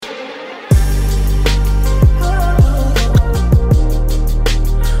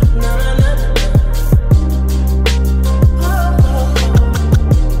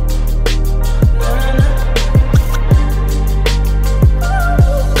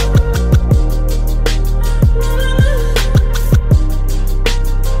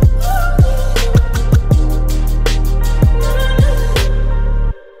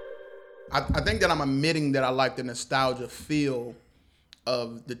admitting that I like the nostalgia feel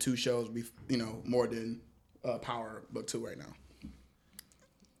of the two shows, more than Power Book 2 right now.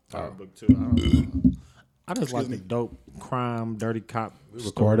 Power Book 2. I just like the dope crime, dirty cop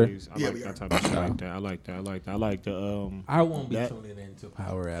stories. I like that type of shit like that. I like the. I won't be tuning into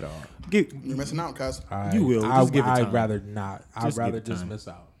Power at all. You're missing out, cuz. You will. I'd rather not. I'd rather just miss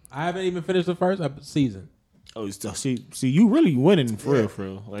out. I haven't even finished the first season. Oh, see, you really winning for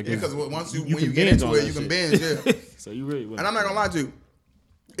real. Like, because once when you get into it, you can binge. Yeah. So you really winning. And I'm not gonna lie to you,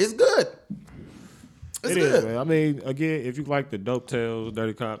 it's good. It's good. Is, man. I mean, again, if you like the dope tales,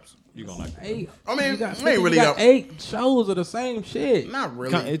 dirty cops, you gonna like it. You got 8 shows of the same shit. Not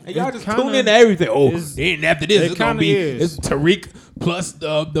really. And y'all just tune into everything. Oh, then after this, it's gonna be it's Tariq plus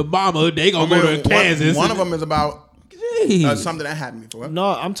the mama. They gonna go to Kansas. One of them is about something that happened before. No,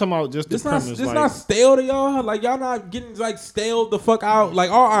 I'm talking about just the premise. This not stale to y'all. Like y'all not getting like stale the fuck out. Like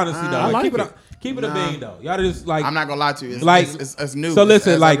all honesty though. Like, keep it a bean though. Y'all just like I'm not gonna lie to you. It's new. So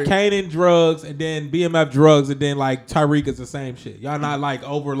listen, like Kanan drugs and then BMF drugs and then like Tariq is the same shit. Y'all not like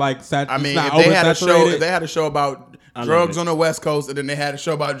over like I mean, if they had a show about drugs on the West Coast and then they had a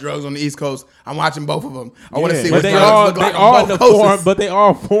show about drugs on the East Coast, I'm watching both of them. I want to see what drugs look like on both coasts. But they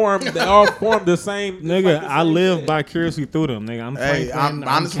all form the same. Nigga, I live vicariously through them. Nigga, I'm Franklin,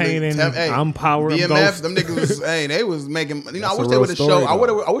 I'm Kanan, I'm Power. BMF, them niggas was they was making. I wish they would have showed.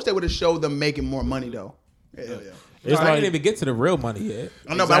 I wish they would have showed them making more money though. Yeah. It's I didn't even get to the real money yet.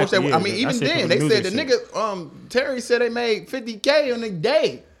 I know, but I wish they. I mean, even then they said the nigga Terry said they made $50K on the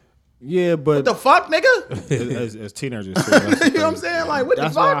day. Yeah, but what the fuck, nigga? As teenagers, you know what I'm saying? Like, what the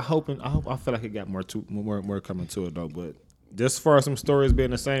fuck? That's why I feel like it got more coming to it though. But just as far as some stories being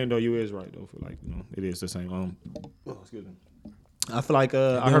the same though, you is right though. For like it is the same. Excuse me. I feel like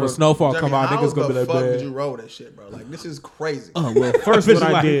I heard when Snowfall come out, niggas gonna be like, "Fuck, did you roll that shit, bro? Like, this is crazy." Oh well, first what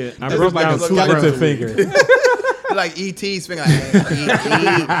I did, I broke down 2 grams finger. Like E.T.'s finger,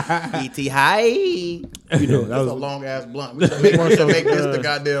 like E.T. Hi. You know, that was a long ass blunt. We should make this the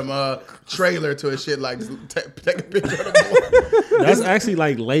goddamn trailer to a shit. Like, take a picture of the blunt. That's actually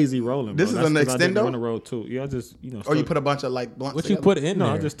like lazy rolling. Bro. This is an extendo. On the road too. Yeah, I just Or you put a bunch of like blunts. What together? You put in there?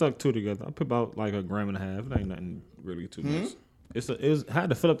 No, I just stuck 2 together. I put about like 1.5 grams. It ain't nothing really too much. It had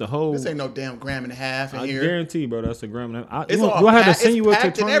to fill up the whole. This ain't no damn 1.5 grams in here. I guarantee, bro. That's 1.5 grams. It's all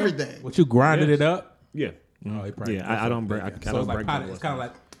packed in everything. What you grinded it up? Yeah. Oh, I don't break. So it's like it's kind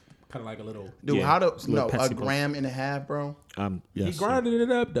of like a little. Dude, how to 1.5 grams, bro? Yes, he grinded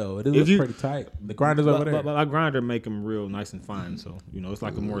it up though. It is pretty tight. The grinder's over there. But my grinder make them real nice and fine. So it's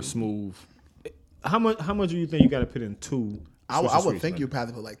like a more smooth. How much do you think you got to put in 2? I would think you'd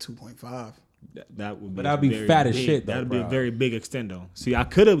probably put like 2.5. That would be. But that'd be fat as shit. That'd be a very big extendo. See, I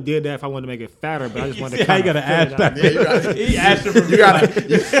could have did that if I wanted to make it fatter, but I just wanted to. How you gotta ask that? He asked him. You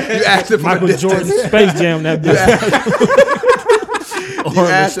asked him for Michael Jordan Space Jam. That bitch. You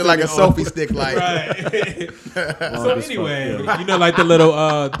asked it like a selfie stick, like. Right. So anyway, like the little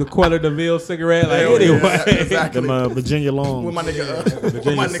the Quella DeVille cigarette, like anyway, exactly. Them Virginia Longs. With my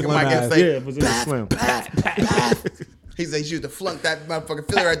nigga Mike can say, Virginia Slim. He said you used to flunk that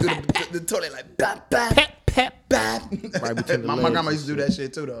motherfucking filler right through the toilet like bap. Right between my grandma used to do that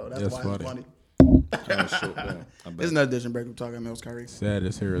shit too though. That's why it's funny. This is another edition break. We're talking Mills Kyrie. Sad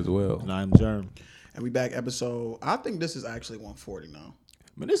is here as well. And I'm Germ. And we back episode. I think this is actually 140 now.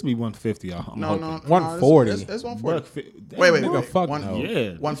 Man, this be 150, y'all. No, 140. It's 140. Wait. Nigga, fuck no.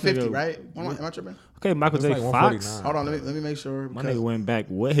 Yeah. 150, right? Am I tripping? Okay, Michael J. Like Fox. Hold on, let me make sure. My nigga went back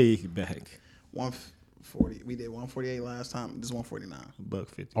way back. 140. We did 148 last time. This is 149.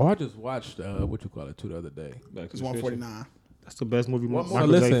 $1.50. Oh, I just watched what you call it 2 the other day. It's 149. That's the best movie.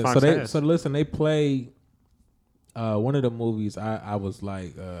 So listen, they play one of the movies. I was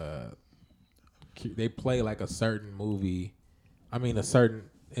like, they play like a certain movie. I mean, a certain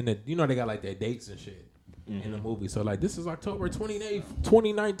they got like their dates and shit in the movie. So like this is October 28th,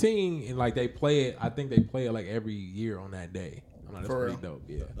 2019, and like they play it. I think they play it like every year on that day. That's pretty dope,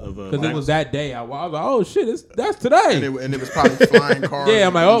 yeah. Because it was that day. I was like, oh shit, that's today. And it was probably flying cars. Yeah,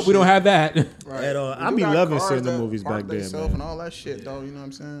 I'm like, oh, we don't have that. Right. I be loving seeing the movies back then, man. And all that shit, though. You know what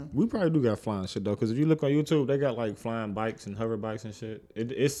I'm saying? We probably do got flying shit though, because if you look on YouTube, they got like flying bikes and hover bikes and shit.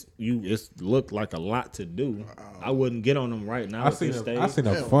 It's looked like a lot to do. I wouldn't get on them right now. I seen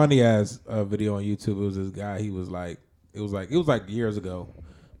a funny ass video on YouTube. It was this guy. He was like, it was like years ago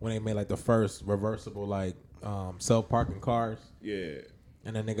when they made like the first reversible like self-parking cars. Yeah.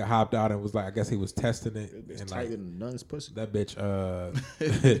 And that nigga hopped out and was like, I guess he was testing it. It's and tighter like, than nun's pussy. That bitch,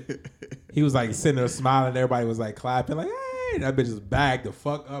 he was like sitting there smiling. Everybody was like clapping, like, That bitch just bagged the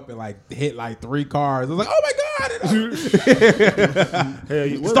fuck up and like hit like 3 cars. I was like, oh my god!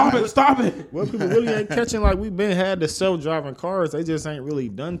 Stop it! What people really ain't catching, like we've been had the self-driving cars, they just ain't really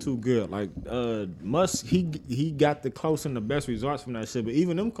done too good. Like Musk, he got the close and the best results from that shit. But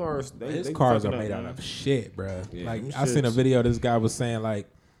even them cars, his cars are made out of shit, bro. Yeah, like I seen a video. This guy was saying like,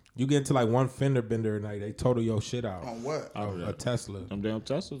 you get into like one fender bender and like they total your shit out. On what? A Tesla. Them damn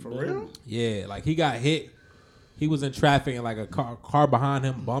Teslas. For real? Yeah, like he got hit. He was in traffic and like a car behind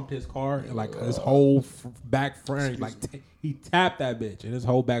him bumped his car and like his whole back frame, like he tapped that bitch and his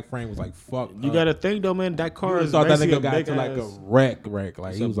whole back frame was like fuck. You gotta think though, man. That car is thought that nigga got big to like a wreck.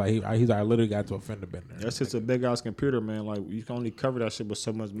 Like he was like he's like literally got to a fender bender. That's just a big ass computer, man. Like you can only cover that shit with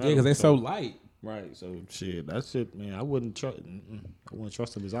so much metal. Yeah, because they so light. Right, so shit, that shit, man. I wouldn't trust him. I'm gonna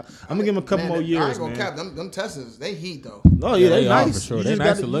give him a couple more years, I ain't gonna man. cap them Teslas. They heat though. No, yeah, they nice. For sure. You They just nice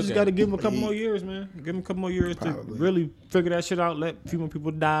gotta, to look you just at. gotta give him a couple more years, man. Give him a couple more years to really figure that shit out. Let few more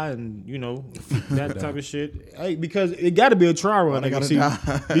people die, and you know that type of shit. Hey, because it got to be a trial run. They gotta see, die.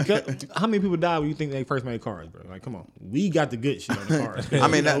 because how many people died when you think they first made cars, bro? Like, come on, we got the good shit on the cars. I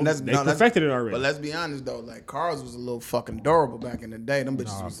mean, they perfected it already. But let's be honest though, like cars was a little fucking durable back in the day. Them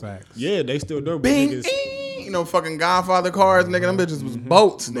bitches was Facts. Yeah, they still durable. bing, you know, fucking Godfather cars, nigga. Them bitches was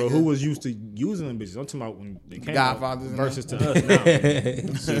boats, Bro, nigga. who was used to using them bitches? I'm talking about when they came Godfathers out and versus to us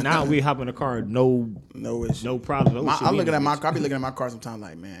now. See, now we hop in the car, no issue. no problem. No shit, I'm looking at my car. I be looking at my car sometimes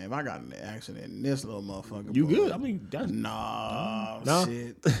like, man, if I got in an accident in this little motherfucker, You boy, good? I mean, that's No,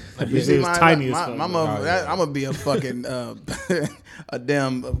 shit. bitch is tiny as fuck, my bro. motherfucker, I'm gonna be a fucking a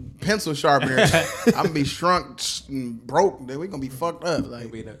damn pencil sharpener. I'm gonna be shrunk and broke. We gonna be fucked up.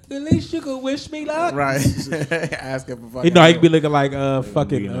 Like, The least you could wish me luck. right? Asking for fucking. You know, he could be looking like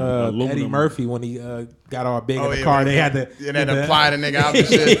fucking aluminum. Eddie Murphy when he got all big in the yeah, car. man. They had to They had to fly the nigga out and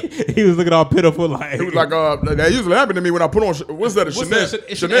shit. He was looking all pitiful, like It was like, that usually happened to me when I put on, what's that, a what's Chanel?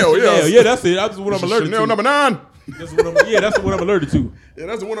 that? Chanel, yeah. Yeah, that's it. That's what I'm It's a allergic Chanel to. number 9. That's what I'm allergic to. Yeah,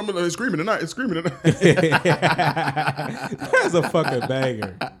 that's the one I'm screaming tonight. It's screaming tonight. That's a fucking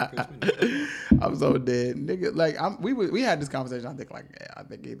banger. I'm so dead, nigga. Like, we had this conversation. I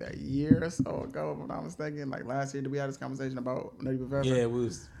think either a year or so ago, if I'm not mistaken. Like last year, did we have this conversation about Nutty Professor? Yeah, it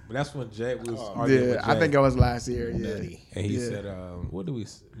was. That's when Jay was arguing with Jay. I think it was last year. Yeah, And he said, "What do we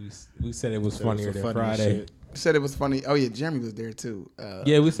said it was funnier than Friday." Shit. said it was funny. Oh yeah, Jeremy was there too.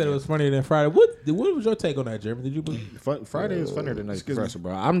 Yeah, we said it was funnier than Friday. What was your take on that, Jeremy? Did you believe? Friday is funnier than Nutty Professor,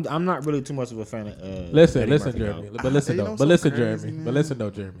 bro. I'm not really too much of a fan of. Listen, Eddie Murphy, Jeremy. though. But listen, You though. know But listen, something Jeremy. crazy, man? But listen, though,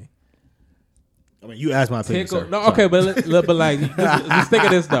 Jeremy. I mean, you asked my opinion, Tickle. sir. No, Sorry. okay, but like, just think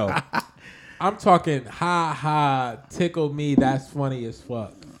of this though. I'm talking ha tickle me. That's funny as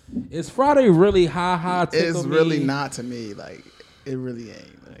fuck. Is Friday really ha tickle It's me? really not to me. Like it really ain't.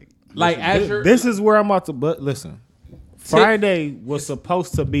 Like Azure. This is where I'm about to. But listen, Friday was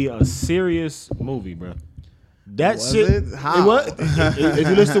supposed to be a serious movie, bro. That Was shit. it? How? was. If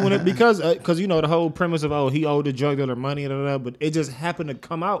you listen to it, because you know the whole premise of he owed the drug dealer money and but it just happened to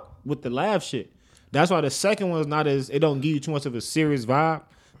come out with the laugh shit. That's why the second one is not as it don't give you too much of a serious vibe.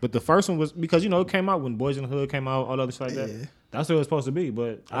 But the first one was because it came out when Boys in the Hood came out, all the other shit like that. Yeah. That's what it was supposed to be.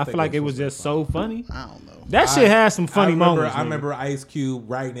 But I feel like it was just so funny. I don't know. That shit has some funny moments. I remember Ice Cube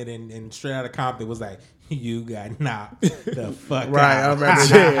writing it and Straight Outta Compton was like, "You got knocked the fuck Right, I out." remember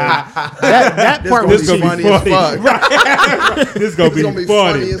that. that part This was gonna be funny as fuck. This gonna It's gonna be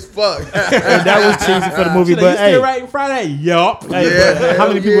funny as fuck. And that was cheesy for the movie. You But hey, still writing Friday? Yup. hey, Yeah, but how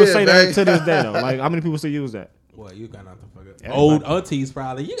many hell people yeah, say that babe. to this day though? Like how many people still use that? Boy, you got knocked the fuck out. Everybody. Old aunties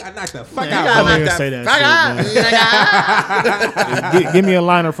probably. You got knocked the fuck You out. gotta I knock didn't say that fuck shit, out. Give me a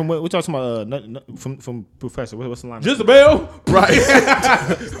liner from what we're talking about. From Professor. What's the line? Jezebel. Right.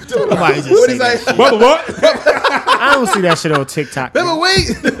 Somebody just What say he that say? shit. Brother, what? I don't see that shit on TikTok. Featherweight,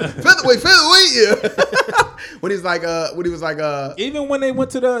 yeah. When he was like, Even when they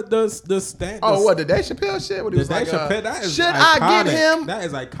went to the stand. oh, what, the Dave Chappelle shit? What he The was Dave like, Chappelle, that is should iconic. I get him? That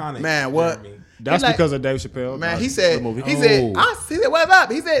is iconic. Man, what? Jeremy. That's He like- because of Dave Chappelle. Man, he the said, movie. he said, Oh. he said, what's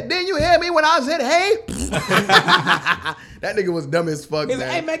up? He said, didn't you hear me when I said, hey? That nigga was dumb as fuck, He's man.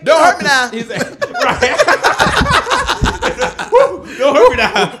 like, hey, man, Don't get hurt me now. off this- He said, right. Don't hurt me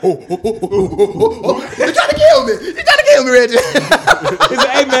now. You're trying to kill me. You're trying to kill me, Reggie. He said,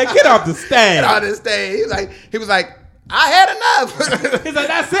 hey, man, get off the stand. On this stage. He was like, I had enough. He's like,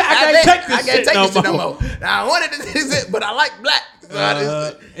 that's it. I can't take this I can't shit take no this shit no more. more. Now I wanted to, he said, but I like black.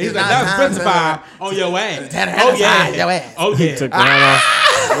 He's like, that's specified on your ass. Oh yeah. Oh He yeah. took that off.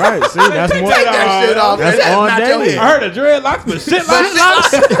 Right, see, that's more. Take that shit off. That's man. on Not your Dave. I head. heard of dreadlocks, but shit like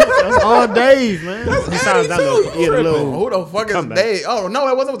That's all Dave, man. Besides that little, Who the fuck is Comeback. Dave? Oh no,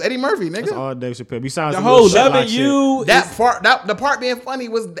 it wasn't. It was Eddie Murphy, that's nigga. all Dave Chappelle. Besides the the whole little shit loving like shit. you. That part, the part being funny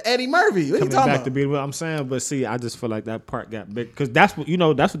was Eddie Murphy. What are you Coming talking back about? to be what I'm saying, but see, I just feel like that part got big because that's what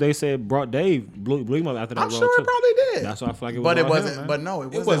that's what they said brought Dave blew him up after that I'm role sure too. it probably did. That's why I feel like it was. But it all wasn't. him, man. But no, it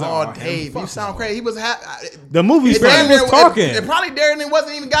wasn't wasn't all all him. Dave. You Fuck sound no. crazy. He was. The movie's It damn funny. was near- talking. It probably Darren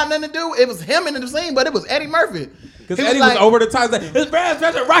wasn't even got nothing to do. It was him in the scene, but it was Eddie Murphy. Because He Eddie was like, over the top. Like, his brand's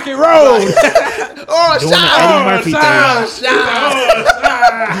such a rock and roll. Oh, Doing the Eddie Murphy thing.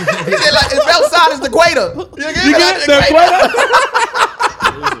 He said like it felt side as the equator. You get the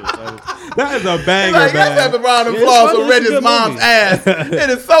That is a banger, Like that's man. the round of Yeah, it's applause funny. for It's a Reggie's good mom's movie. ass. It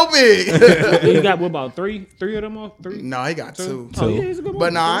is so big. You got what about three of them or three? No, he got two. Oh, yeah, it's a good movie.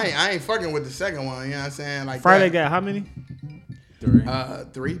 But no, I ain't fucking with the second one. You know what I'm saying? Like Friday that. got how many?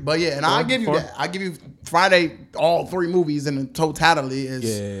 Three. But yeah, and I'll give you Four. that. I give you Friday. All three movies in the totality is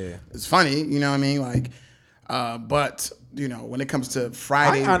it's funny. You know what I mean? Like, but you know when it comes to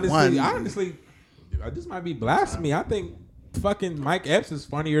Friday honestly, this might be blasphemy. I think fucking Mike Epps is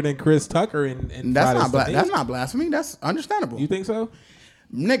funnier than Chris Tucker and that's not blasphemy. That's understandable. You think so?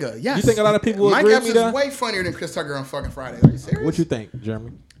 Nigga, yes. You think a lot of people Mike agree Epps with me is though? way funnier than Chris Tucker on fucking Friday. Are you serious? What you think,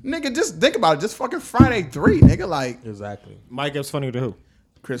 Jeremy? Nigga, just think about it. Just fucking Friday 3, nigga. Like Exactly. Mike Epps funnier to who?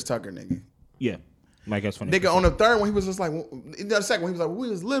 Chris Tucker, nigga. Yeah, Mike Epps funny. Nigga, on the third one, he was just like, the second one, he was like, when we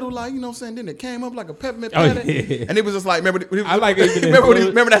was little, like, you know what I'm saying? Then it came up like a peppermint Oh, patty. yeah. And it was just like, remember, he was, I like it.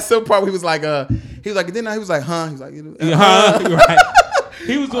 remember that silk part where he was like, huh? He was like, Right.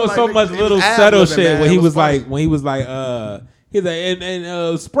 He was doing like, so nigga, much he little was subtle ad-libbing, shit man. when It he was was funny. like, he's like,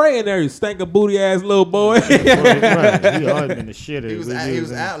 and spraying there, you stank a booty ass little boy. Right. He always been the shit. he was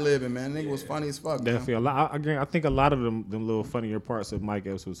ad-libbing, man. Nigga was funny as fuck. Man. Definitely a lot. Again, I think a lot of them little funnier parts of Mike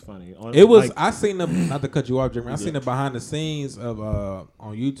Epps was funny. It was. Like, I seen them. Not to cut you off, Jeremy. I seen the behind the scenes of on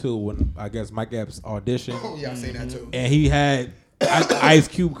YouTube when I guess Mike Epps auditioned, Oh, yeah, I seen that too. and he had Ice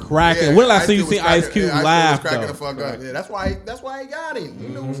Cube cracking. Yeah, when last time you Cube was seen Ice cracking- Cube yeah, laugh Ice Cube was cracking though? the fuck up. Yeah, that's why he got him. You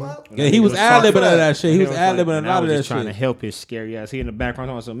know what's up? Yeah, he was ad libbing soft of that shit. He was ad libbing a and I lot of was that just trying to shit. help his scary ass. He in the background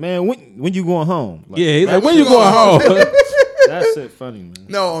talking so man, when you going home? Like, Yeah, he's Man, like, when you going home? that's it. Funny man.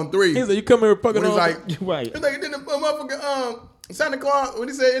 No, on 3. He's like, you come here fucking when he's on. like, Right. he's like, then the motherfucker, Santa Claus, when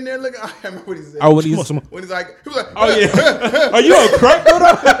he said in there, look, I can't remember what he said. Oh, when he's, When he's like, he was like, oh yeah. Are you on crack,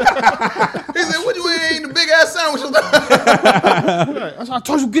 brother? He said, what you eating the big ass sandwich? I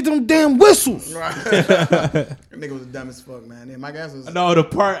told you get them damn whistles. Right. That nigga was dumb as fuck, man. Yeah, Mike Epps was. No, the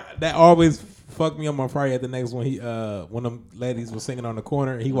part that always fucked me up on Friday at the next one, he one of them ladies was singing on the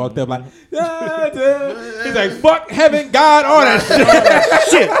corner, and he walked up like, he's like, fuck heaven, God, all that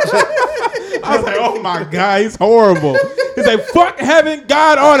shit. I was like, oh my God, he's horrible. He's like, fuck heaven,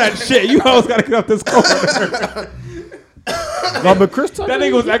 God, all that shit. You always gotta get up this corner. No, but Chris Tucker, That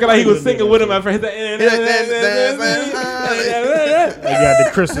nigga was acting like he was singing with him at first. They got the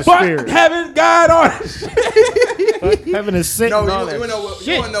Christmas Fuck spirit. heaven, God, all that shit. Heaven is sick. No, and all you that know what? shit.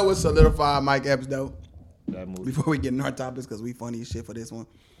 You want to know what solidified Mike Epps though? That movie. Before we get in our topics, because we funny as shit for this one.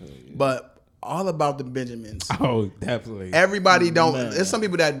 But all about the Benjamins. Oh, definitely. Everybody don't. There's some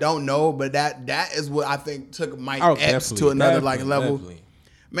people that don't know, but that is what I think took Mike Oh, Epps to definitely, another like level. definitely.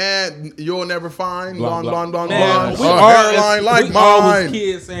 Man, you'll never find Blonde, blonde, blonde, Man, blonde, we blonde. all- Hairline like we all was mine.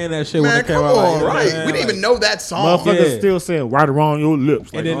 kids saying that shit when Man, it came come out. on, Like, right? man, We didn't even know that song. Motherfuckers Yeah. still saying right around your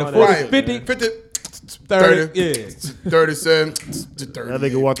lips. And then the all first that. 50, 50, 30, 30, yeah. 37, That 30.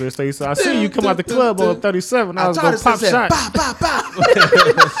 nigga walked through the stage. So I see you come out the club on 37. I was tried gonna to pop say, shot. Bah, bah, bah.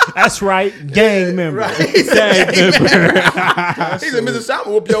 That's right, gang member. Right. He said, he said, Mr. Shot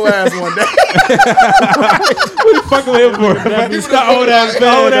will whoop your ass one day. What you fucking with him for? He's got old ass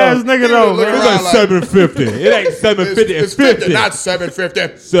man. Old ass nigga though, Look man. It's around like 750. It ain't 750. It's 50. not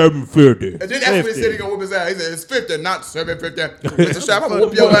 750. 750. And then that's when he said he gonna whoop his ass. He said, it's 50, not 750. Mr. Shot, I'm gonna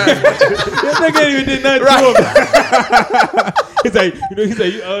whoop your ass. That nigga ain't even did nothing to him. He's like,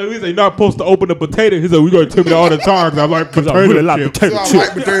 he's like, not supposed to open the potato. He's like, we gonna tell me all the time because I like potato really like chips. potato So I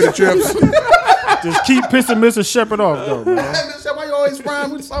chips. like potato chips. Just keep pissing Mr. Shepherd off though, man. Mr. Shot, why you always frying?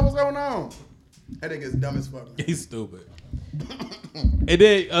 What's going on? That nigga's dumb as fuck. Man. He's stupid. And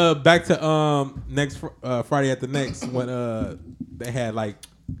then back to next Friday at the next when they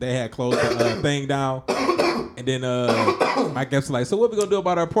had closed the thing down, and then Mike Epps was like, so what we gonna do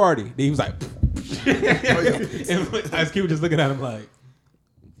about our party? Then he was like, and Ice Cube just looking at him like,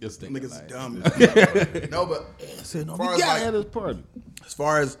 this thing Niggas like, dumb. No, but I said, no, As far we as, gotta like- have this party. as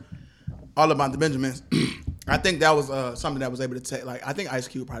far as all about the Benjamins, I think that was something that was able to take. Like I think Ice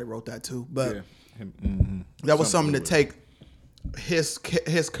Cube probably wrote that too, but that was something to take his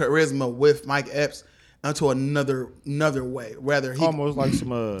charisma with Mike Epps onto another way. Rather he almost like some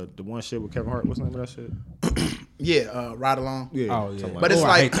the one shit with Kevin Hart. What's the name of that shit? Yeah, Ride Along. Yeah. Oh yeah. But it's I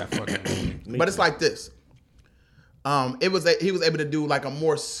like, hate that fucking movie. but it's like this. He was able to do like a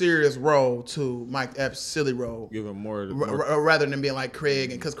more serious role to Mike Epps' silly role, Give him more. rather than being like Craig,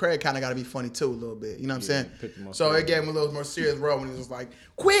 and because Craig kind of got to be funny too a little bit. You know what I'm saying? So it gave him a little more serious role when he was like,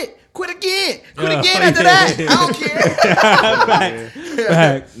 quit again after that. I don't care.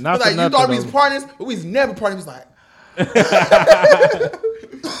 Facts. Not like for you thought we was nothing, partners, but we was never partners. He was like,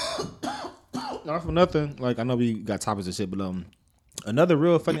 not for nothing. Like I know we got topics and shit, but another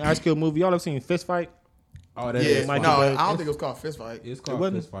real funny Ice Cube movie. Y'all ever seen Fist Fight? Oh, that yeah, is no, funny. I don't think it was called Fist Fight. It's called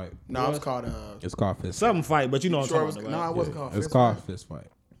wasn't? Fist Fight. No, it was called It's called Fist Fight. Something fight, but you know what sure I'm it was, talking no, about. it wasn't called It's Fist called Fight. Fist Fight.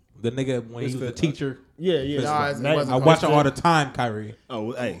 The nigga when he was a teacher. Yeah. Nah, it wasn't I called watch it Fist all the time, Kyrie.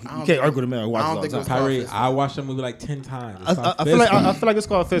 Oh, hey, you don't can't argue with a man. I Watch don't it all think the it was time. called Kyrie, Fist I watched the movie like 10 times. It's I called feel Fist like Fight. I feel like it's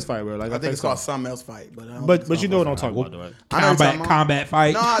called Fist Fight, bro. Like I think it's called something else fight, but I don't think but it's you called know what Fist I'm Fight. talking about, though, right? I know what you're talking about. combat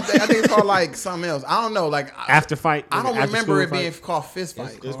fight. No, I think it's called like something else. I don't know. Like After fight. I don't after remember school it being fight. called Fist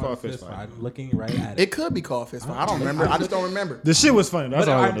Fight. It's called Fist Fight. I'm looking right at it. It could be called Fist Fight. I don't remember. I just don't remember. The shit was funny. That's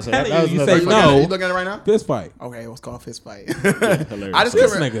But all I I'm want to say. telling That was you, you another say funny- no. You looking at it right now? Fist fight. Okay, it was called Fist Fight. Hilarious. I just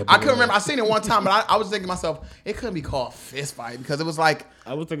This couldn't. nigga, I couldn't bro. remember. I seen it one time, but I was thinking to myself, it couldn't be called Fist Fight because it was like,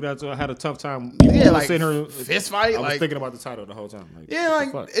 I was thinking that too. I had a tough time. yeah, like sitting here, Fist Fight. I was Like, thinking about the title the whole time. Like, yeah, what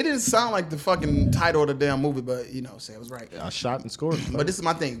the like fuck? it didn't sound like the fucking title of the damn movie, but you know, say it was right. I shot and scored. But this is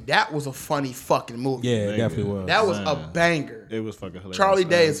my thing. That was a funny fucking movie. Yeah, it definitely was. that was a banger. It was fucking hilarious. Charlie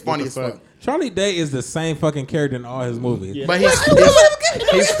Day is What funny the as fuck. Charlie Day is the same fucking character in all his movies. But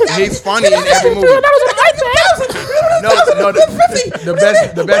he's funny in every movie. No,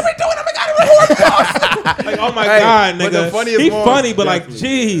 the best. Like, oh my Hey, god, but the nigga, funniest he's one- funny, but like,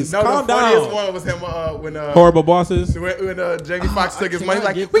 jeez, No, calm the funniest down. one was him when Horrible bosses. when Jamie Foxx took his money. He's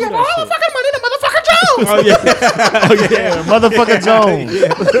like, get we through got all that the fucking money to motherfucker Jones. Oh yeah, Oh yeah, motherfucker Jones.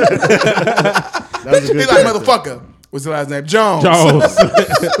 That was a good He's like, character. motherfucker. What's the last name? Jones. Jones,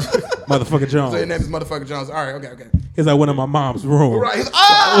 motherfucker So your Jones. name is motherfucker Jones. All right, okay. He's like one of my mom's room. Right. He's,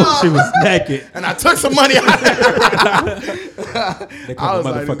 She was naked. and I took some money out of her. They I call was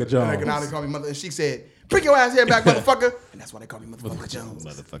me like, motherfucker Jones. now they call me mother. And she said, bring your ass here back, motherfucker. And that's why they call me motherfucker Jones.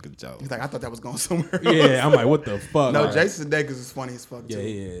 Motherfucker Jones. He's like, I thought that was going somewhere. Yeah, I'm like, what the fuck? No, Like, Jason Sudeikis is funny as fuck, too. Yeah,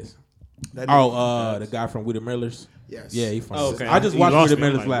 he is. That nigga- Oh, the guy from We the Millers. Yes. Yeah, he funny. Oh, okay. I just You watched lost We the me.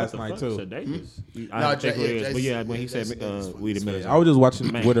 I'm Millers like, last what the night fuck? too. Sudeikis? I No, don't think who it is, but yeah, when he Jason said Sudeikis is We the funny. Millers. I was just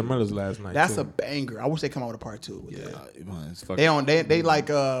watching Man. We the Millers last night. That's too. a banger. I wish they come out with a part 2. With that. It's fucking- They on they like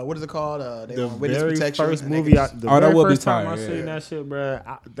what is it called? They the on witness very protection. first and they movie, can I, just- the Oh, that very would be first time tight, I yeah. seen that shit, bro,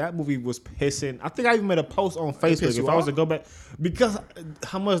 that movie was pissing. I think I even made a post on Facebook pissed if you I was off? to go back because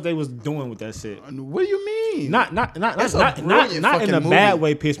how much they was doing with that shit. What do you mean? Not That's a in brilliant a fucking bad movie.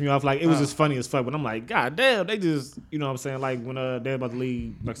 way. Pissed me off. Like it was just funny as fuck. But I'm like, God damn, they just you know what I'm saying. Like when they're about to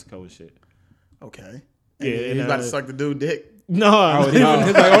leave Mexico and shit. Okay. Yeah, he's and, about to suck the dude dick. No, Oh, he's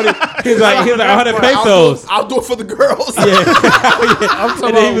like 100 pesos. I'll do it for the girls.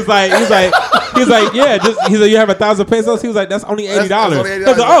 And then he was like, yeah, he's like, you have 1,000 pesos. He was like, that's only $80. That's I only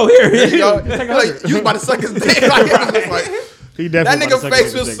was like, oh, here. Yo, like, you was about to suck his dick. Like, it was just like, he that definitely nigga about to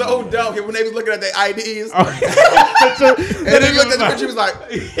face suck was his so dick, dumb when they was looking at their IDs. Oh. And then he looked at the picture, he was like,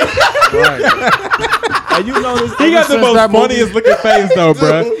 And you know this. He got the most funniest looking face though,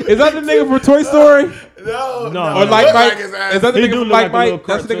 bro. Is that the nigga from Toy Story? no. No, Or Like Look Mike? his ass. Is that the He nigga do from look Like like a little Mike?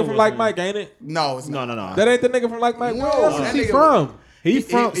 That's the nigga cartoon from Like looking. Mike, ain't it? No, it's not. No. That ain't the nigga from Like Mike. No, Where else that is he nigga- from? He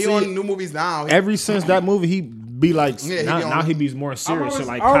from He see, on new movies now. ever since that movie, he be like Yeah, he now, be on- now he be more serious. So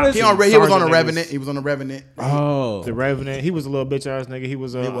like always- cops He and was on sergeant a niggas. Revenant. He was on a Revenant. Oh, The Revenant. He was a little bitch ass nigga. He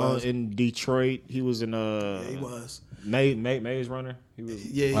was was. in Detroit. He was in He was. Maze Runner. He was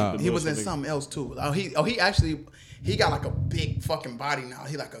Yeah, he was in Bullshit nigga. something else too. He actually got like a big fucking body now.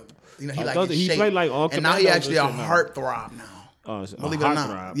 He like a he like thought his he shape. played like all and now he Commandos actually a and shit now. heartthrob now. Believe it or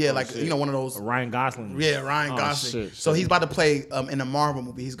not. Yeah, like one of those. Ryan Gosling. Yeah, Ryan Oh, Gosling. shit. So he's about to play in a Marvel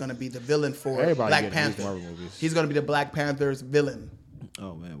movie. He's gonna be the villain for Everybody Black getting these Panther. Marvel movies. He's gonna be the Black Panther's villain.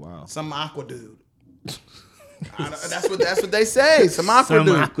 Oh man, wow. Some aqua dude. That's what they say. Some aqua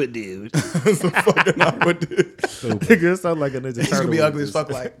dude. aqua dude. Some fucking aqua dude. Nigga, sound like a Ninja He's gonna be Turtle ugly as with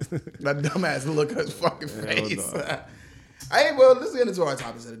fuck. Like that dumbass look at his fucking face. no. Hey, well, let's get into our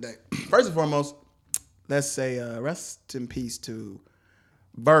topics of the day. First and foremost, let's say rest in peace to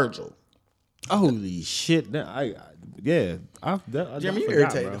Virgil. Holy shit! I Jimmy, you forgot,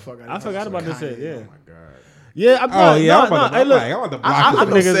 irritated bro. the fuck out of me. I forgot about this Kanye. shit. Yeah. oh my god. Yeah, I'm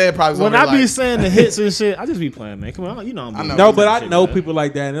when I be saying the hits and shit, I just be playing, man. Come on, you know I'm. But I know people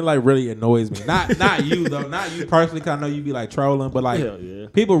like that, and it like really annoys me. Not you though, not you personally. Cause I know you be like trolling, but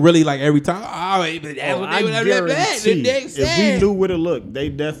like people really like every time. If we knew what it looked, they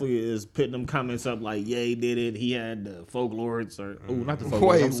definitely is putting them comments up like, yeah, he did it. He had the folklords or not the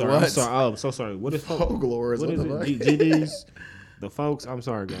folklords. I'm sorry. I'm so sorry. What is folklords? What is it? GDs. The folks, I'm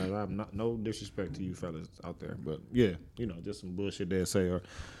sorry, guys. I'm not no disrespect to you fellas out there, but yeah, you know, just some bullshit they say.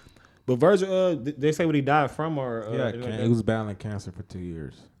 But Virgil, they say what he died from, or he was battling cancer for 2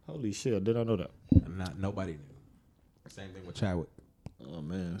 years. Holy shit, did I know that? Nobody knew. Same thing with Chadwick. Oh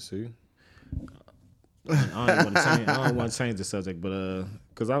man, see, I don't want to change the subject, but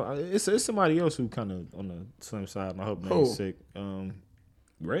because it's somebody else who kind of on the same side, and I hope he's sick.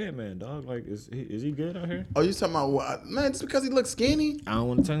 Redman, dog. Like, is he good out here? Oh, you talking about what? Man, just because he looks skinny? I don't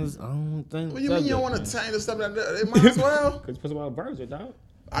want to change. I don't think. What do you mean you don't want to change the stuff that it might as well? Because it's about Virgil, dog.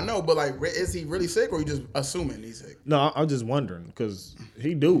 I know, but like, is he really sick, or you just assuming he's sick? No, I'm just wondering because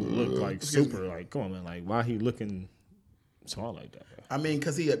he do look like super. Like, come on, man. Like, why he looking small like that? Bro? I mean,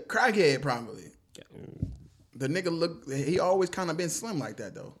 because he a crackhead, probably. The nigga he always kind of been slim like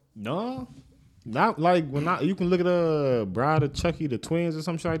that, though. No. Not like you can look at Bride of Chucky, the twins or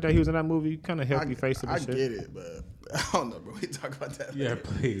some shit like that. He was in that movie, kind of healthy face. I get it, but I don't know, bro. We talk about that. Yeah,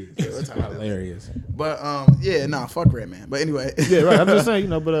 please. It's hilarious. But fuck Redman. But anyway, yeah, right. I'm just saying,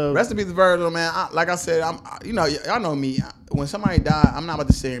 but rest in peace, Virgil, man. Like I said, y'all know me. When somebody die, I'm not about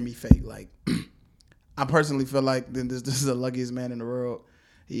to sit here and be fake. Like, I personally feel like this is the luckiest man in the world.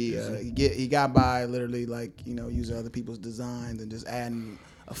 He got by literally like using other people's designs and just adding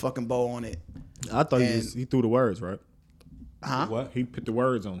a fucking bow on it. I thought he threw the words, right? Huh? What? He put the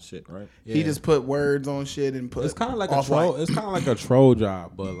words on shit, right? Yeah. He just put words on shit and put. It's kind of like a troll. It's kind of like a troll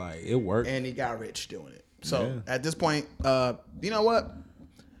job, but like it worked. And he got rich doing it. So at this point, you know what?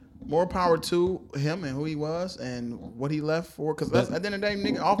 More power to him and who he was and what he left for. Because at the end of the day,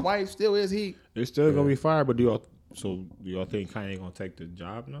 nigga, Off-White still is he. It's still gonna be fired. But do y'all think Kanye gonna take the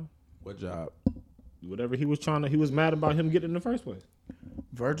job now? What job? Whatever he was mad about him getting in the first place.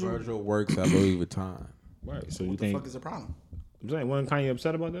 Virgil works at Louis Vuitton. Right. So what the fuck is the problem? I'm saying, wasn't Kanye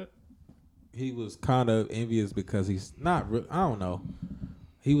upset about that? He was kind of envious because he's not. I don't know.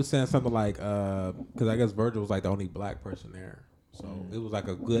 He was saying something like, because I guess Virgil was like the only black person there, so it was like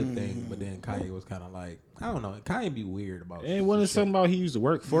a good thing. But then Kanye was kind of like, I don't know. Kanye be weird about. And wasn't something about he used to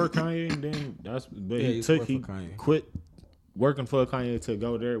work for Kanye, and then he quit working for Kanye to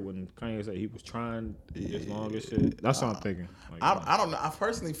go there when Kanye said he was trying as long as shit. That's what I'm thinking. Like, I don't know. I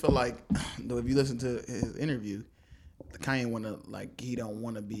personally feel like, though, if you listen to his interview, he don't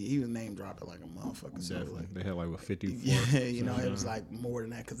want to be. He was name dropping like a motherfucker. Exactly. They had like 54. Yeah, it was like more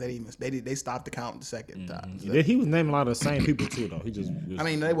than that because they stopped the count the second time. So he was naming a lot of the same people too, though.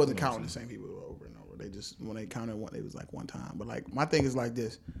 They wasn't counting the same people over and over. They just when they counted one, it was like one time. But like my thing is like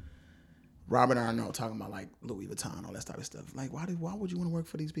this. Robert Arnold talking about like Louis Vuitton, all that type of stuff. Like, why would you want to work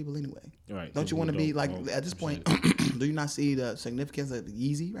for these people anyway? Right. Don't you want to be like at this point? Do you not see the significance of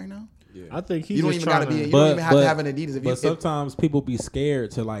Yeezy right now? Yeah. I think you don't even gotta be. You don't even have to have an Adidas. But sometimes people be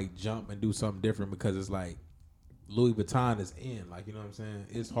scared to like jump and do something different because it's like Louis Vuitton is in. Like, you know what I'm saying?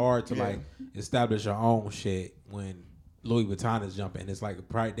 It's hard to like establish your own shit when Louis Vuitton is jumping. It's like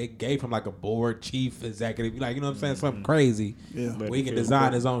they gave him like a board chief executive, like, you know what I'm saying, something crazy. Yeah, where he can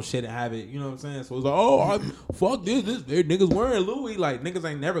design his own shit and have it. You know what I'm saying? So it's like, fuck this niggas wearing Louis. Like, niggas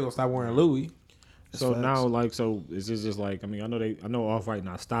ain't never gonna stop wearing Louis. So now, like, is this just like? I mean, I know Off-White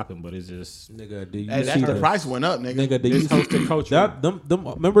not stopping, but it's just nigga. Do you see the price went up, nigga? Nigga, this hosted culture.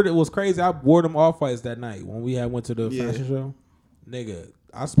 Remember it was crazy. I wore them Off-Whites that night when we went to the fashion show. Nigga,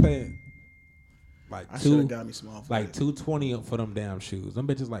 I spent like $220 for them damn shoes. Them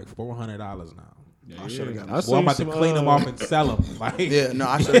bitches like $400 now. I should have got them. Well, I'm about to clean them off and sell them. Like,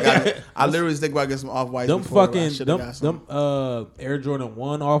 I should have got it. I literally was thinking about getting some Off-Whites. Them Air Jordan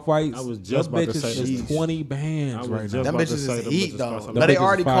 1 Off-Whites. I was just about to say is 20 bands right now. Them bitches is heat though. But they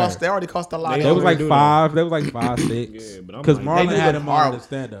already cost a lot. They was like $5. They was like $5, $6. Because Marlon had them on the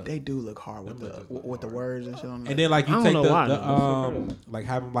stand up. They do look hard with the words and shit on them. And then like you take the like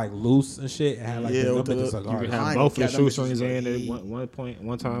have them like loose and shit and have like the bitches like you can have both your shoestrings in at one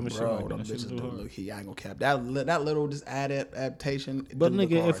time and shit. Bro, them bitches do look. I ain't gonna cap that little just adaptation. But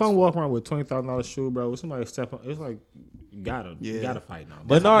nigga, if I'm walking around with $20,000 shoe, bro, somebody step on, it's like you gotta fight now.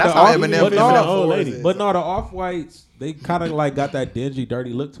 But no, the Off-Whites, they kind of like got that dingy,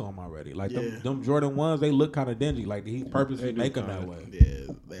 dirty look to them already. Like them Jordan 1s, they look kind of dingy. Like he purposely make them that way.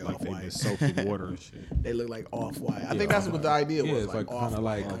 Yeah, they Off-White. It's soaked in water and shit. They look like off-white. I think that's what the idea was. It's like kind of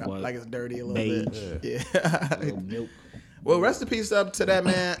like it's dirty a little bit. Beige. Yeah. Milk. Well, rest in peace up to that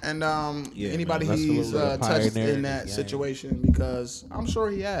man and anybody man, he's touched in that situation, because I'm sure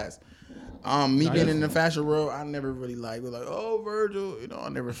he has. Me being in the fashion world, I never really was like, oh, Virgil, I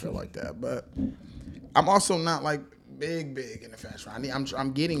never felt like that. But I'm also not like big in the fashion.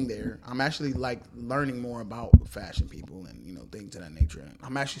 I'm getting there. I'm actually like learning more about fashion people and things of that nature.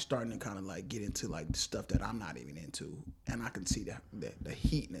 I'm actually starting to kind of like get into like stuff that I'm not even into, and I can see the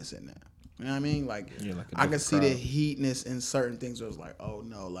heatness in that. You know what I mean? Like I can see the heatness in certain things where it's like, oh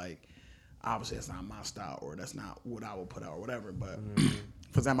no, like obviously that's not my style, or that's not what I would put out or whatever. But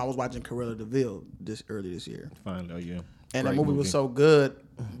for example, I was watching Cruella de Vil earlier this year. Fine, yeah. And the movie was so good,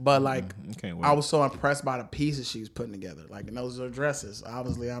 but like I was so impressed by the pieces she was putting together. Like, and those are dresses.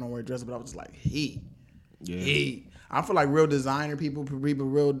 Obviously, I don't wear dresses, but I was just like, I feel like real designer people,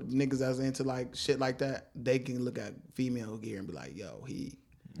 real niggas that's into like shit like that, they can look at female gear and be like, yo,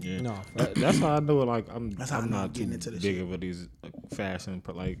 Yeah, no, that's how I know. Like, I'm not too into big of these fashion,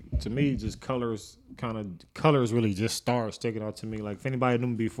 but like to me, just colors really just start sticking out to me. Like, if anybody knew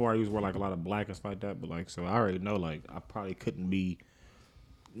me before, I used to wear like a lot of black and stuff like that. But like, so I already know like I probably couldn't be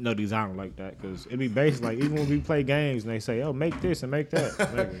no designer like that, because it'd be based like even when we play games and they say, "Oh, make this and make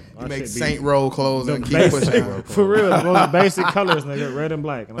that." You make Saint Row clothes and keep pushing. For real, the most basic colors, nigga, red and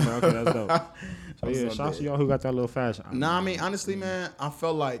black. And I'm like, okay, that's dope. So yeah, shout out to y'all who got that little fashion. Nah, I mean, honestly, man, I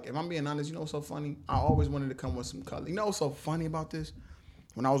felt like, if I'm being honest, what's so funny? I always wanted to come with some color. You know what's so funny about this?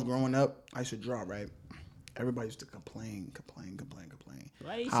 When I was growing up, I used to draw, right? Everybody used to complain.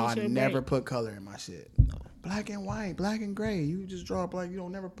 How I never put color in my shit. Black and white, black and gray. You just draw black. You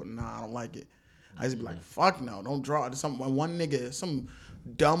don't never put. Nah, I don't like it. I used to be like, fuck no, don't draw. One nigga, some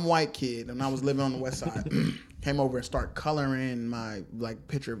dumb white kid, and I was living on the west side, came over and started coloring my like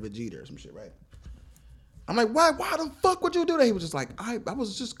picture of Vegeta or some shit, right? I'm like, why the fuck would you do that? He was just like, I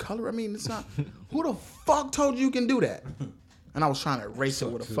was just coloring. I mean, it's not. Who the fuck told you can do that? And I was trying to erase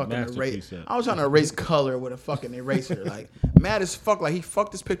it with a fucking eraser. I was trying to erase color with a fucking eraser. Like, mad as fuck. Like, he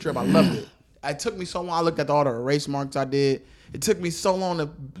fucked this picture up. I loved it. It took me so long. I looked at all the erase marks I did. It took me so long to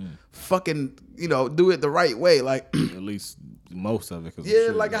fucking, do it the right way. Like, at least most of it.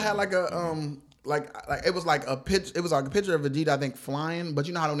 Yeah, like I had like a like it was like a pitch. It was like a picture of Vegeta, I think, flying. But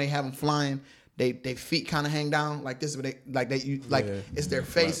you know how when they have him flying, they feet kind of hang down like this. But it's their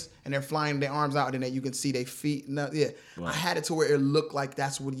face and they're flying their arms out, and then you can see their feet. No, yeah, right. I had it to where it looked like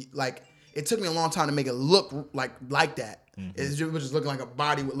that's what It took me a long time to make it look like that. Mm-hmm. It was just looking like a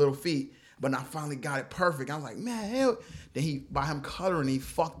body with little feet. But I finally got it perfect. I was like, man, hell. Then by him coloring, he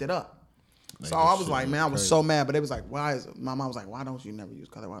fucked it up. So I was like, man, I was so mad. But it was like, my mom was like, why don't you never use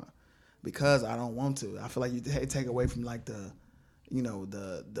color? Why not? Because I don't want to. I feel like you take away from like the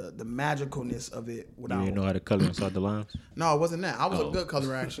magicalness of it. Without, you didn't know how to color inside the lines? No, it wasn't that. I was a good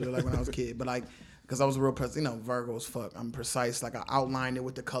colorer actually, like when I was a kid. But like, because I was a real Virgo as fuck. I'm precise. Like I outlined it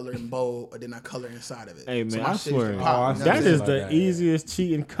with the color in bold, and then I color inside of it. Hey man, so I swear, that is the easiest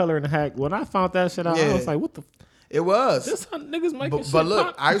cheating coloring hack. When I found that shit out, I was like, what the? It was. This how niggas making shit. But look,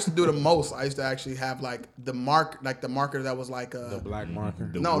 pop. I used to do the most. I used to actually have like the marker that was like the black marker.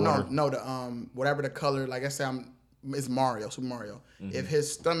 No, the whatever the color. Like I say, it's Mario, Super Mario. Mm-hmm. If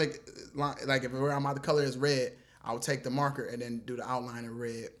his stomach, like if I'm out, the color is red, I would take the marker and then do the outline in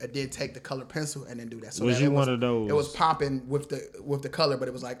red. I did take the color pencil and then do that. So was you one of those? It was popping with the color, but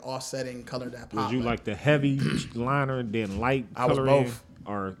it was like offsetting color that popped. Was you like the heavy liner, then light I color? I was both.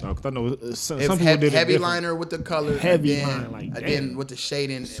 Or I know some people did heavy liner with the color, heavy line, like then with the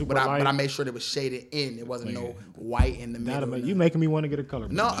shading. But I made sure it was shaded in. It wasn't no white in the middle. You making me want to get a color.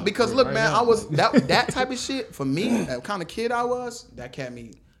 No, because look, man, I was that type of shit for me. That kind of kid I was, that kept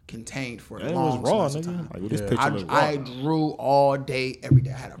me contained for a long time. Like, I drew all day, every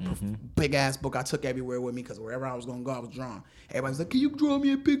day. I had a big ass book I took everywhere with me because wherever I was gonna go, I was drawing. Everybody's like, "Can you draw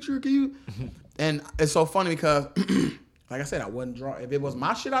me a picture? Can you?" And it's so funny because. Like I said, I wasn't drawing. If it was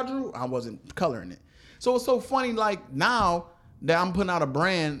my shit I drew, I wasn't coloring it. So it's so funny, like now that I'm putting out a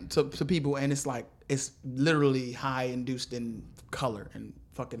brand to people, and it's like it's literally high induced in color and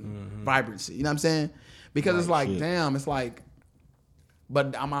fucking vibrancy. You know what I'm saying? Because it's like, damn, it's like.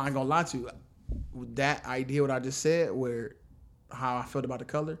 But I'm not gonna lie to you. That idea, what I just said, where how I felt about the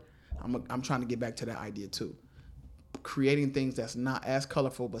color, I'm trying to get back to that idea too. Creating things that's not as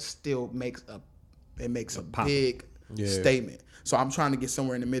colorful, but still makes a big statement. So I'm trying to get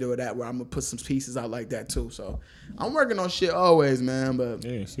somewhere in the middle of that where I'm gonna put some pieces out like that too. So I'm working on shit always, man. But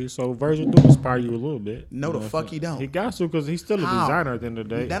yeah, see, so Virgil do inspire you a little bit. No, the fuck he don't. He got to because he's still a designer at the end of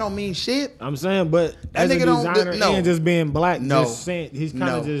the day. That don't mean shit. I'm saying, but That as a nigga don't- designer no. and just being black, No. just saying, he's kind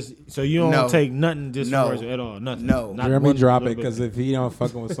of No. just so you don't No. take nothing just No. from Virgil at all. Nothing. No. Not Jeremy one drop little it bit. because if he don't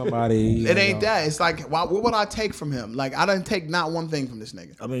fucking with somebody, It ain't that. It's like, what would I take from him? Like, I didn't take not one thing from this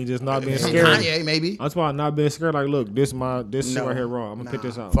nigga. I mean, just not being From scared. Kanye, maybe. That's why I'm not being scared. Like, look, this shit No. right here wrong. I'm gonna pick Nah,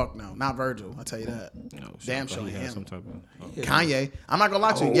 this out. Fuck no, not Virgil. I'll tell you that. No, Damn so sure he he has him. some type of. Kanye. I'm not gonna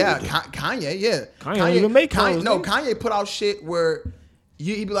lie to you. Yeah, Kanye. Yeah, Kanye don't even make clothes, No, nigga. Kanye put out shit where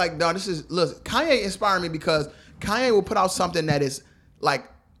he'd be like, no, this is. Look, Kanye inspired me because Kanye will put out something that is like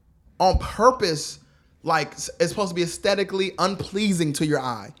on purpose, like it's supposed to be aesthetically unpleasing to your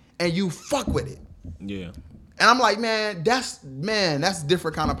eye, and you fuck with it. Yeah, And I'm like, man, that's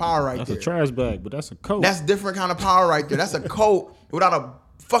different kind of power right that's there. a trash bag, but that's a coat. That's different kind of power right there. That's a coat without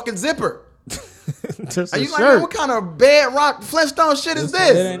a fucking zipper. just Are a you like, shirt. man, what kind of bedrock Flintstone shit is It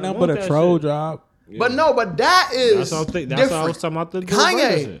this? ain't nothing but want a that troll shit. job. But no, but that is That's what I think- that's different. what I was talking about the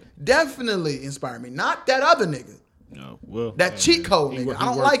Kanye shit. definitely inspired me. Not that other nigga. No, well, That cheat code he nigga. wo- I he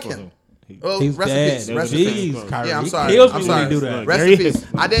don't works like for him. He- Oh, He's rest in dead. peace. Rest in Jeez, peace. Kyrie. Yeah, I'm He sorry. kills I'm me sorry. when he do that. Rest Gary in peace. is-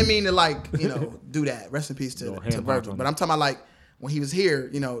 I didn't mean to do that. Rest in peace to hand Virgil. mark on But it. I'm talking about like when he was here.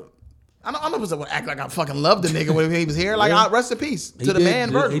 I don't know if I act like I fucking loved the nigga when he was here. Like, rest in peace to the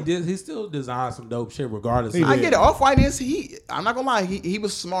man Virgil. He still designed some dope shit regardless. I get it. Off-White is I'm not gonna lie. He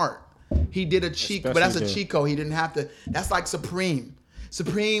was smart. He did a cheat, but that's a Especially cheat code. He didn't have to. That's like Supreme.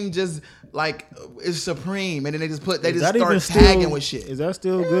 Supreme just like is Supreme, and then they just Is that start even tagging still- with shit. Is that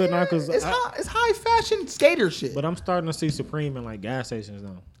still good now? Because It's high fashion skater shit. but I'm starting to see Supreme in like gas stations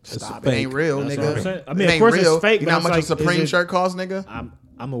now. Stop. It fake. ain't real, That's what I'm saying. nigga. I mean, It of ain't course it's real. fake, You but know how it's much like, a Supreme is it- shirt costs, nigga?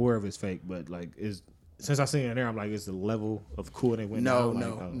 I'm aware of it's fake, but like since I seen it there, I'm like, it's the level of cool they went. No,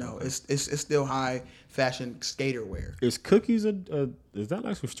 down. Like, no. It's still high fashion skater wear. Is Cookies is that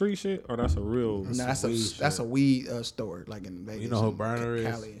like some street shit or that's a real? No, that's a weed store like in Vegas. You know who and Burner is?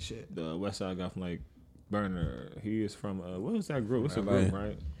 Cali and shit. The West Side guy from like Burner. He is from what is that group? It's a LA. group,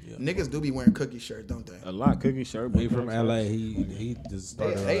 right? Niggas do be wearing cookie shirts, don't they? A lot Cookie shirt. He from LA. He just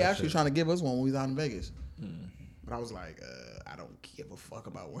started. all They that actually shit. trying to give us one when we was out in Vegas. But I was like, I don't give a fuck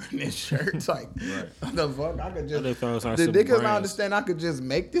about wearing this shirt. It's like, what the fuck? I could just. They thought it was like The some niggas brands. not understand. I could just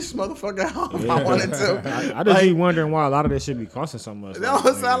make this motherfucker out if I wanted to. I just be wondering why a lot of this shit be costing so much. You know what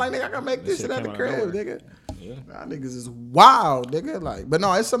I'm saying? Like, nigga, I can make this shit at the came out crib, of nowhere. nigga. Yeah. Nah, niggas is wild, nigga. Like, but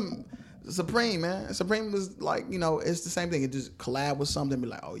no, it's some Supreme, man. Supreme was like, it's the same thing. It just collab with something, be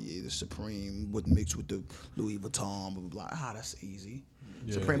like, oh yeah, the Supreme would mix with the Louis Vuitton, blah blah blah. That's easy.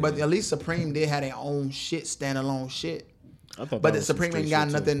 Supreme, but at least Supreme did have their own shit, standalone shit. I thought But that the was some Supreme street ain't got shit,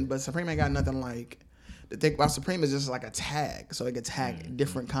 too. nothing. But Supreme ain't got nothing like. The thing about Supreme is just like a tag, so they can tag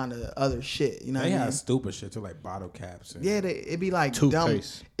different kind of other shit. You know They what I mean? had stupid shit too, like bottle caps. And Yeah, it'd be like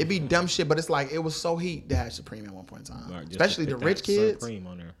Toothpaste. dumb. It'd be dumb shit, but it's like it was so heat to have Supreme at one point in time, Right, just to especially the put rich that kids. Supreme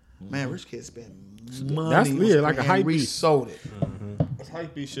on there. Man, rich kids spend That's money. weird, like a and hype we beast. sold it, It's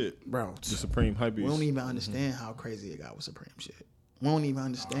hype beast shit. bro. The Supreme hype We beast. don't even understand how crazy it got with Supreme shit. We don't even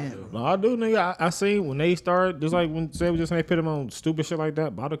understand. Bro. No, I do, nigga. I seen when they started, just like when Seb was just saying, they put them on stupid shit like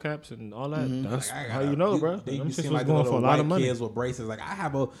that, bottle caps and all that. That's I how gotta- you know, bro. They Them be shits seem was like going little for a lot of white money. kids with braces. Like, I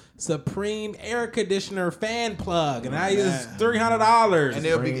have a Supreme air conditioner fan plug, and I use $300. And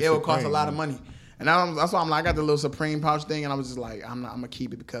it would cost a lot of money. And that's why I'm like, I got the little Supreme pouch thing, and I was just like, I'm gonna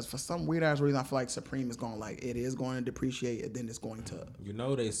keep it because for some weird ass reason, I feel like Supreme is going to depreciate, and then it's going to. You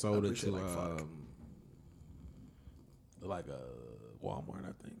know they sold it appreciate to like fuck. like a Walmart,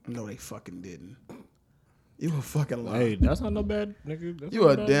 I think. No, they fucking didn't. You a fucking liar. Hey, that's not no bad, nigga. That's You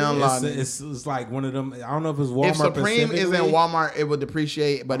not a bad, damn nigga. lie. It's like one of them. I don't know if it's Walmart. If Supreme is in specifically. Walmart, it will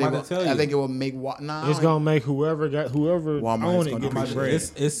depreciate, but I'm it about will, to tell I you. think it will make nah. It's gonna make whoever Walmart own is it gonna get do the shit. bread.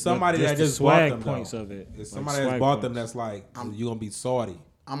 It's somebody But that the just bought swag them. points though. of it. It's Like somebody that's swag bought them. points. That's like you gonna be salty.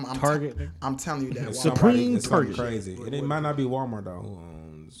 I'm Target, nigga. I'm telling you that It's Walmart, Supreme it's something Target. crazy, and it might not be Walmart though. Who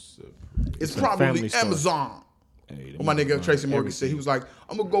owns Supreme? it's a probably family store. Amazon. Hey, What my nigga them Tracy Morgan everything. said, he was like,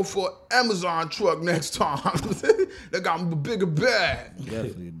 "I'm gonna go for an Amazon truck next time. They got a bigger bag."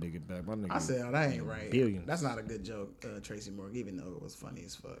 Definitely a bigger bag. My nigga. I said, "Oh, that ain't right. Billions. That's not a good joke, Tracy Morgan. Even though it was funny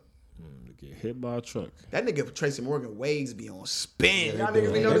as fuck. Get hit by a truck. That nigga Tracy Morgan waves be on spin. Y'all they niggas do.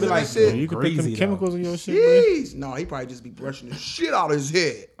 be They noticing be like, that shit. You can put Greasy, them though. chemicals in your shit, bro. Jeez, no, he probably just be brushing the shit out of his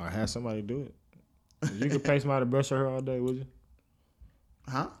head. Or have somebody do it. You could pay somebody to brush your hair all day, would you?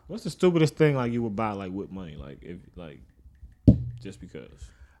 Huh? What's the stupidest thing like you would buy like with money, like if like just because?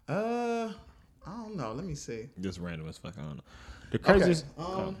 I don't know. Let me see. Just random as fuck. I don't know. The craziest.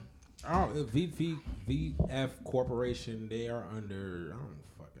 VF Corporation, they are under. I don't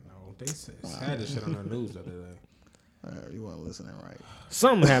fucking know. They had this shit on the news the other day. You weren't listening right.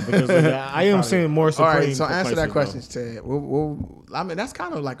 Something happened because I am seeing more Supreme. All right, so answer that question, though. Ted. I mean, that's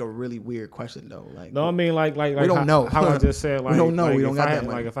kind of like a really weird question, though. Like, no, I mean, like we don't know. How I just said, like, we don't know. Like we don't got that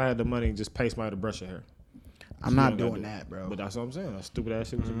money. Like, if I had the money, just pay somebody to brush your hair. I'm not doing that, bro. But that's what I'm saying. That stupid ass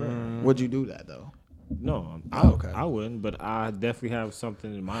shit was a bread. Would you do that though? No, okay. I wouldn't. But I definitely have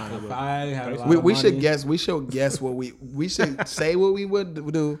something in mind. If I had a lot we of money, should guess. We should guess what we should say what we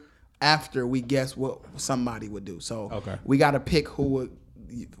would do after we guess what somebody would do. So we got to pick who would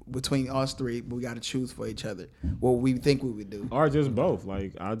between us three. But we got to choose for each other what we think we would do, or just both.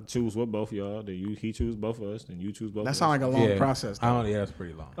 Like I choose what both of y'all. Then he choose both of us. Then you choose both. That sounds like a long process. Yeah, that's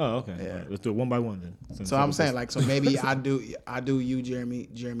pretty long. Oh, okay. Yeah. Right. Let's do it one by one then. So I'm saying like, so maybe I do you,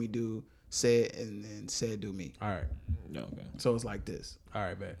 Jeremy do Said, and then Said do me. All right. Okay. So it's like this. All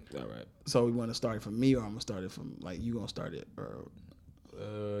right, bet. All right. So we want to start it from me, or I'm gonna start it from like you gonna start it, or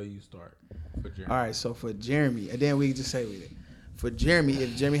you start for Jeremy. All right. So for Jeremy, and then we just say with it. For Jeremy,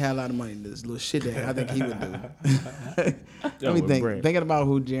 if Jeremy had a lot of money, this little shit that I think he would do. Let me think. Thinking about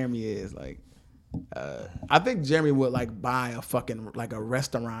who Jeremy is, like, I think Jeremy would like buy a fucking like a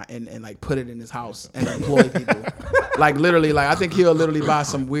restaurant and like put it in his house and employ people. Like literally, like I think he'll literally buy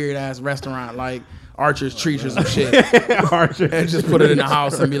some weird ass restaurant like Archer's Treats or some shit, and just put it in the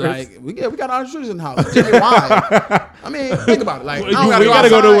house and be like, we got Archer's Treats in the house. Jeremy, why? I mean, think about it. Like, we gotta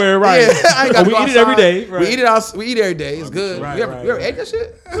go nowhere, right? Yeah, I ain't gotta we go eat it every day. Right? We eat every day. It's good. Right, you ever ate that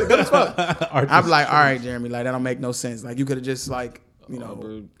shit? It's good as fuck. I'm like, all right, Jeremy, like that don't make no sense. Like you could have just like, you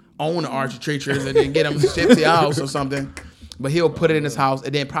know, own the Archer Treaters and then get them shipped to your house or something. But he'll put it in his house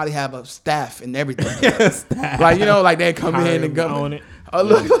and then probably have a staff and everything. Staff. Like, you know, like they come in and go own it. Oh,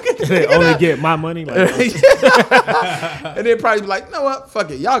 look at that. They only get my money. Like, and then probably be like, you know what?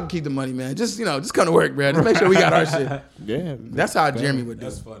 Fuck it. Y'all can keep the money, man. Just, you know, just come to work, man. Just make sure we got our shit. Yeah. That's how Jeremy would do.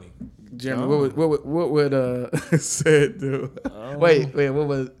 That's funny. Jeremy, what would Said do? Wait, what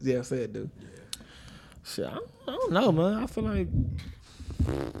would Said do? Shit, I don't know, man. I feel like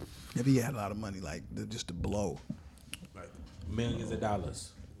if he had a lot of money, like just to blow. Millions of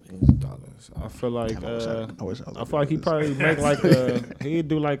dollars. I feel like I feel like he probably make like he'd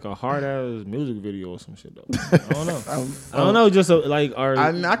do like a hard ass music video or some shit though. I don't know. I don't know. Just like or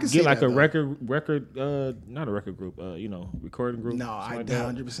I can get like that, a though. record not a record group. Recording group. No, I like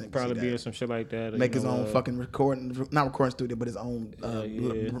 100% probably see be that. in some shit like that. Make his own fucking not recording studio, but his own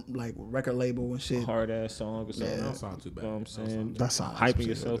like record label and shit. Hard ass song or something. Yeah. Don't sound too bad. You know what I'm saying? That sounds hyping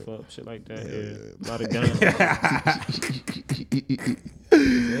yourself up, shit like that. Yeah. A lot of guns.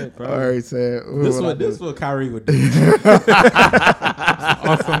 Yeah, all right, Said. This what Kyrie would do on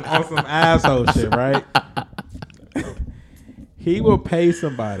some asshole shit, right? He will pay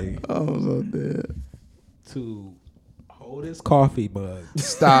somebody so dead. to hold his coffee mug.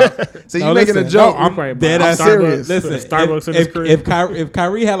 Stop. So you making a joke? No, I'm dead ass serious. Listen, Starbucks in his crib. if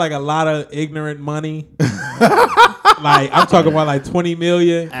Kyrie had like a lot of ignorant money, like I'm talking about like 20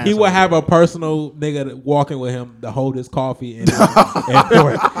 million, he would have a personal nigga walking with him to hold his coffee and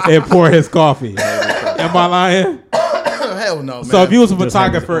pour his coffee. Am I lying? Hell no, man. So if you was a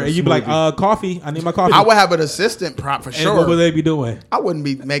photographer and you'd be like, coffee, I need my coffee. I would have an assistant prop for and sure. what would they be doing? I wouldn't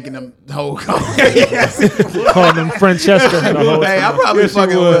be making them whole coffee. Calling them Francesca. Hey, I probably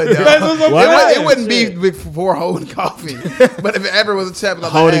fucking would. It wouldn't be before holding coffee. But if it ever was a chef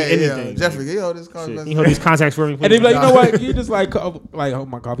like holding hey, anything, Jeffrey, you hold this coffee. You hold these contacts for me. And they'd be like, you know what? You just like hold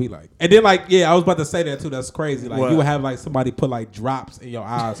my coffee, like. And then like, yeah, I was about to say that too. That's crazy. Like you would have like somebody put like drops in your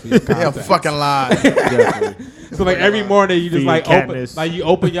eyes for your contacts. Yeah, fucking lie. So like every morning you just like you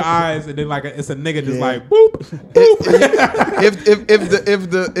open your eyes and then like it's a nigga just like boop boop.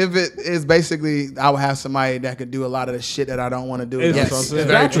 If it is basically, I would have somebody that could do a lot of the shit that I don't want to do. Yes,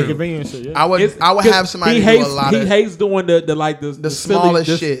 exactly. Convenient shit. Yeah. I would have somebody do a lot of. He hates doing the smallest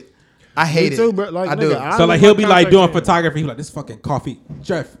silly, shit. I hate too, it. bro. Like, I do. So like he'll be like doing photography. He's like, this fucking coffee,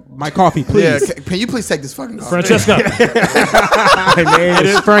 Jeff, my coffee, please. Yeah, can you please take this fucking coffee? Francesca.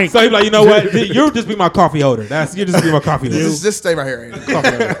 Frank. So he's like, you know what? You'll just be my coffee holder. You just be my coffie holder. Just stay right here.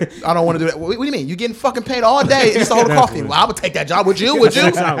 I don't want to do that. What do you mean? You getting fucking paid all day just to hold a coffee? Well, I would take that job. Would you?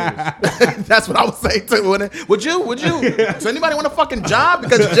 6 hours. That's what I would say too. Would you? So anybody want a fucking job?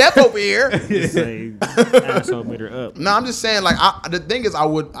 Because Jeff over here. Say, asshole meter up. No, I'm just saying. Like the thing is, I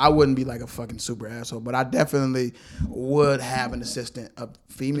wouldn't be like a fucking super asshole, but I definitely would have an assistant, a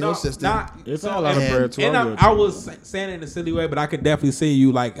female assistant. It's a lot of bread too. And I was saying it in a silly way, but I could definitely see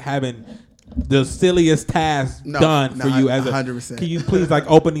you like having the silliest task done for you as 100%. Can you please like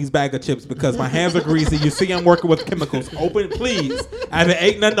open these bag of chips because my hands are greasy. You see I'm working with chemicals. Open, please. I haven't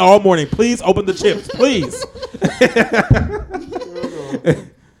ate nothing all morning. Please open the chips, please.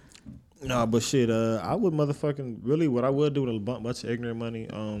 No, but shit, I would motherfucking really what I would do with a bunch of ignorant money.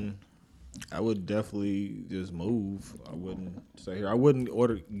 I would definitely just move. I wouldn't stay here. I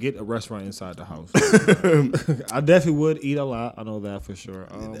wouldn't get a restaurant inside the house. I definitely would eat a lot. I know that for sure.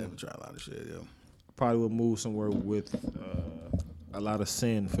 Definitely try a lot of shit. Yeah. Probably would move somewhere with a lot of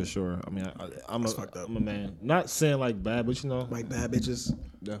sin for sure. I mean, I'm a man. Not sin like bad, but you know, like bad bitches.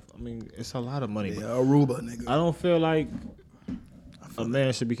 I mean, it's a lot of money. Yeah, Aruba, nigga. I don't feel like a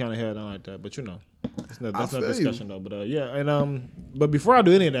man should be kind of held down like that, but you know. That's not discussion though, but yeah, and but before I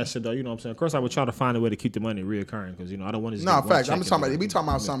do any of that shit though, you know what I'm saying. Of course, I would try to find a way to keep the money reoccurring because you know I don't want to. No, facts. I'm just talking about. We talking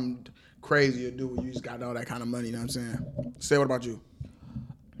about something crazy to do when you just got all that kind of money. You know what I'm saying? Say, what about you?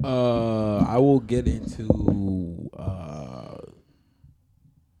 I will get into.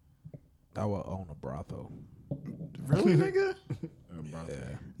 I will own a brothel. Really, nigga? Yeah.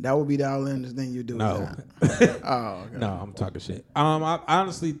 That would be the outlandish thing you do. No. Oh, okay. No, I'm talking shit. I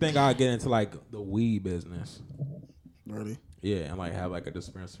honestly think I'll get into like the weed business. Really? Yeah, and like have like a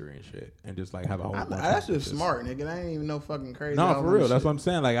dispensary and shit, and just like have a whole bunch. That's just smart, nigga. That ain't even no fucking crazy. No, for real. That's what I'm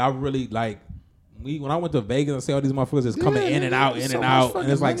saying. Like I really like. When I went to Vegas and see all these motherfuckers just coming in and out, and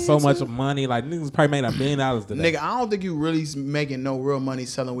it's like so much money. Like niggas probably made $1 million today. Nigga, I don't think you really making no real money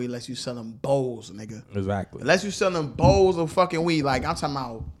selling weed unless you selling bowls, nigga. Exactly. Unless you selling bowls of fucking weed, like I'm talking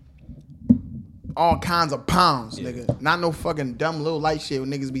about all kinds of pounds, nigga. Not no fucking dumb little light shit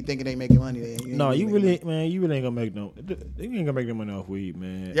when niggas be thinking they making money. You really ain't gonna make no. You ain't gonna make no money off weed,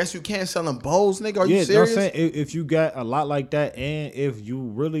 man. Yes, you can sell them bowls, nigga. Are you serious? I'm saying if you got a lot like that, and if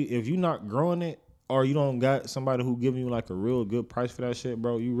you not growing it. Or you don't got somebody who giving you like a real good price for that shit,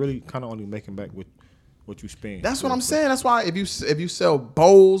 bro. You really kind of only making back with what you spend. That's what I'm saying. That's why if you sell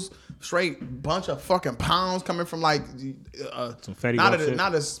bowls, straight bunch of fucking pounds coming from like some fatty not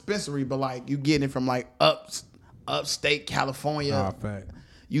a dispensary, but like you getting it from like upstate California. Fact.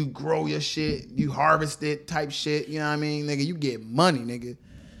 You grow your shit, you harvest it type shit. You know what I mean, nigga? You get money, nigga.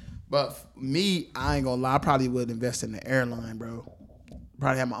 But me, I ain't gonna lie. I probably would invest in the airline, bro.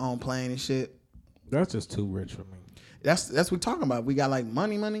 Probably have my own plane and shit. That's just too rich for me. That's what we're talking about. We got like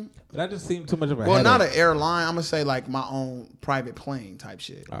money. But that just seemed too much of a Well, headache. not an airline. I'm gonna say like my own private plane type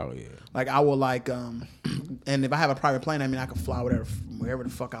shit. Oh yeah. Like I will like and if I have a private plane, I mean I can fly wherever the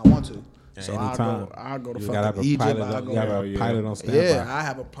fuck I want to. So I'll go to fucking Egypt. You have a pilot on standby. Yeah, I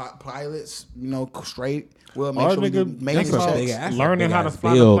have a pilots, straight. We'll make sure we do maintenance checks. Learning how to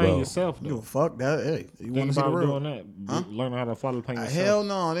fly the plane yourself. You fuck that. Hey, you want to see the real? Doing that? Huh? Learning how to fly the plane yourself. Hell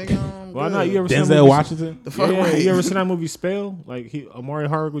no, nigga. Why not? You ever Denzel seen Washington? The fuck you ever seen that movie Spell? Like Amari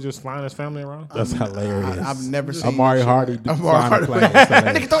Hardy was just flying his family around. That's hilarious. I've never seen Amari Hardy flying the plane.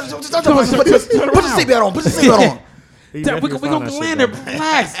 Nigga, put the seatbelt on. Put the seatbelt on. We gonna land there.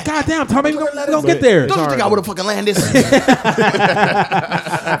 Relax. Goddamn, Tommy, we gonna get there. Don't you think I would have fucking landed this?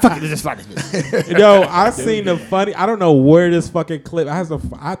 Fuck it, just fly this. Yo, I seen the funny. I don't know where this fucking clip. I have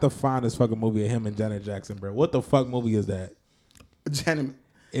to find this fucking movie of him and Janet Jackson, bro. What the fuck movie is that? Janet.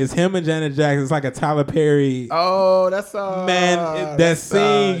 It's him and Janet Jackson. It's like a Tyler Perry. Oh, that's man. That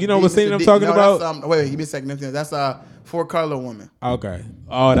scene. You know what scene I'm talking about? Wait, give me a second. That's Four Color Woman. Okay.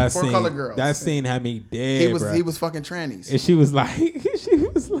 Oh, that Four scene. Color Girls. That scene had me dead. He was fucking trannies. And she was like,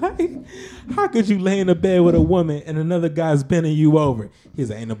 how could you lay in a bed with a woman and another guy's bending you over? He's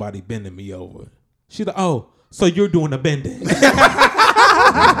like, ain't nobody bending me over. She's like, oh, so you're doing the bending.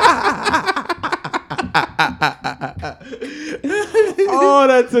 Oh,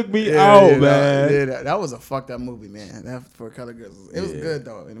 that took me out, man. That was a fucked up movie, man. That Four Color Girls. It was good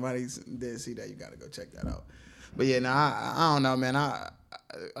though. Anybody didn't see that, you gotta go check that out. But yeah, I don't know, man.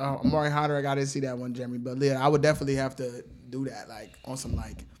 Amari Harder, I didn't see that one, Jeremy. But yeah, I would definitely have to do that, like on some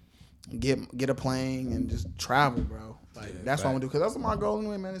like get a plane and just travel, bro. Like that's what I want to do, because that's my goal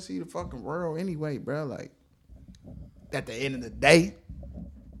anyway, man. To see the fucking world anyway, bro. Like at the end of the day.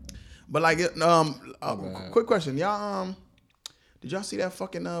 But like, quick question, y'all. Did y'all see that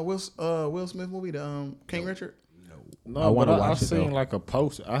fucking Will Smith movie, the King Richard? No, I want to watch it. I've seen like a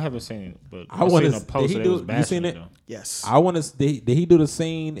post. I haven't seen it, but I want to. Post that was you seen it? Though. Yes. I want to. Did he do the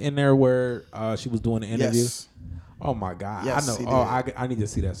scene in there where she was doing the interview? Yes. Oh my god! Yes, I know. I need to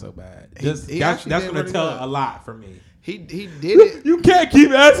see that so bad. That's going to tell a lot for me. He did it. You can't keep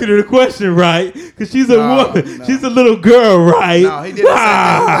asking her the question, right? Because she's a woman. No. She's a little girl, right? No, he did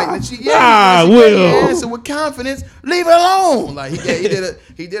the same thing. She Will. answer with confidence. Leave it alone. Like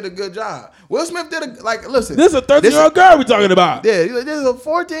he did a good job. Will Smith did listen. This is a 13-year-old girl we're talking about. Yeah, this is a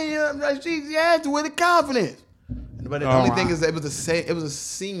 14-year-old. Like, she answered with confidence. But the only thing is, it was a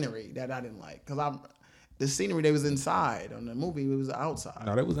scenery that I didn't like because the scenery they was inside. On the movie, it was outside.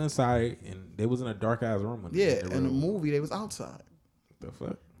 No, they was inside and they was in a dark ass room. Yeah, in the movie they was outside. The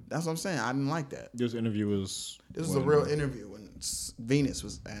fuck? That's what I'm saying. I didn't like that. This interview was. This was a real interview, and Venus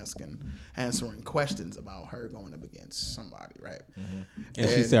was answering questions about her going up against somebody, right? Mm-hmm. And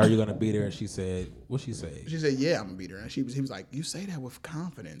she said, "Are you gonna beat her?" And she said, "What she say?" She said, "Yeah, I'm gonna beat her." And he was like, "You say that with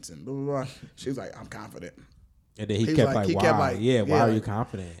confidence," and blah blah blah. She was like, "I'm confident." And then he kept why? Why are you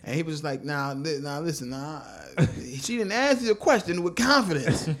confident? And he was like, listen, she didn't answer your question with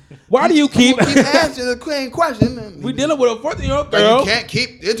confidence. Why do you keep answering the question? We dealing with a 14-year-old girl. You can't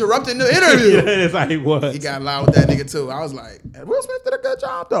keep interrupting the interview. It's like what? He got loud with that nigga too. I was like, Will Smith did a good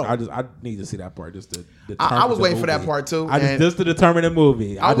job though. I need to see that part just to determine I was waiting for that part too. Just to determine the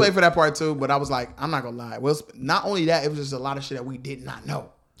movie. I was waiting for that part too, but I was like, I'm not gonna lie. Will Smith, not only that, it was just a lot of shit that we did not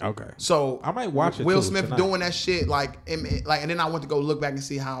know. Okay. So I might watch it. Will Smith doing that shit, and then I went to go look back and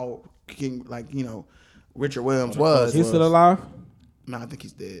see how Richard Williams was. He's still alive? No, I think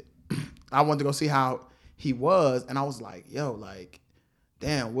he's dead. I wanted to go see how he was, and I was like, yo,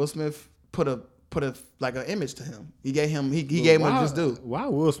 damn, Will Smith put a an image to him. He gave him him what he just do. Why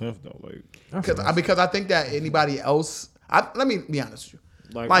Will Smith though? Because I think that anybody else. Let me be honest with you.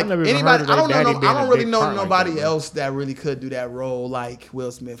 Like anybody, I don't really know nobody like that, else that really could do that role like Will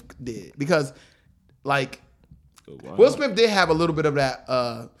Smith did. Because Will Smith did have a little bit of that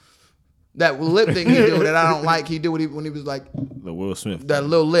lip thing he do that I don't like. He did when he was like the Will Smith that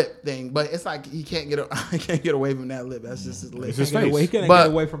little lip thing, but it's like he can't get away from that lip. That's just his lip. It's his face. He can't get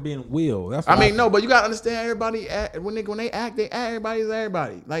away from being Will. That's what no, but you gotta understand everybody when they act everybody's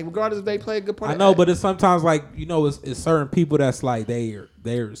everybody. Like regardless if they play a good part. I know, but it's sometimes it's certain people that's like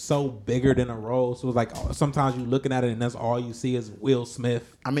they're so bigger than a role. So it's like sometimes you looking at it and that's all you see is Will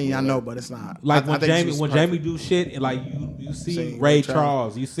Smith. I mean, I know, but it's not. Like when Jamie do shit and like you see Ray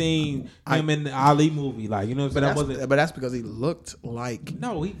Charles, you seen him in the Ali movie, like you know what I'm saying. But that's because he looked like.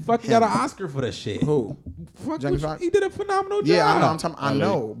 No, he fucking got an Oscar for that shit. Who? Jamie Foxx? He did a phenomenal job. Yeah, I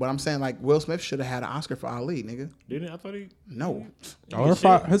know, but I'm saying like Will Smith should have had an Oscar for Ali, nigga. Didn't I thought he? No.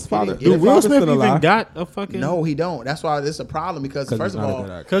 His father. Dude, Will Smith even got a fucking? No, he don't. That's why it's a problem because first of all,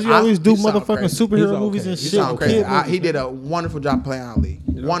 because you always do motherfucking superhero movies and shit. Crazy. He did a wonderful job playing Ali.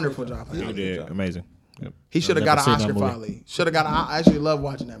 Wonderful job playing Ali. He did amazing. Yep. He should have got an Oscar for Ali. Should have got. I actually love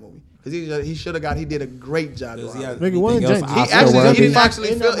watching that movie. Because he should have got. He did a great job. He didn't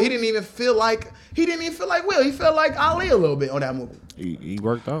even feel like Will. He felt like Ali a little bit on that movie. He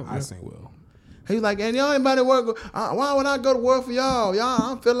worked out. I seen Will. He was like, and y'all anybody work? Why would I go to work for y'all? Y'all, I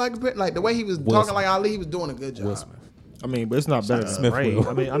don't feel like the way he was talking like Ali. He was doing a good job. Will Smith. I mean, but it's not better than Ray.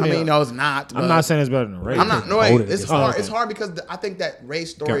 I mean, no, it's not. I'm not saying it's better than Ray. I'm not. No, it's hard. It's hard because I think that Ray's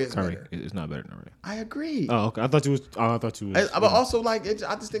story is better. It's not better than Ray. I agree. Oh, okay. I thought you was. But also, like, I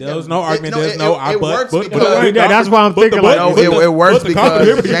just think there was no argument. There's no. It works because that's why I'm thinking. No, it works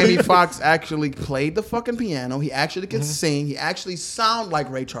because Jamie Foxx actually played the fucking piano. He actually can sing. He actually sound like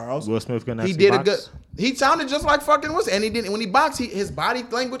Ray Charles. Will Smith can. He did a good. He sounded just like fucking Will. And he didn't when he boxed. His body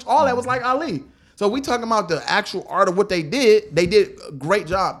language, all that was like Ali. So we talking about the actual art of what they did. They did a great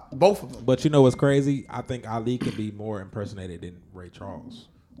job, both of them. But you know what's crazy? I think Ali can be more impersonated than Ray Charles.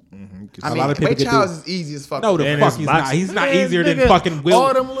 Mm-hmm. I mean, Ray Charles is easy as fuck. No, the fuck he's not. He's not easier than fucking Will.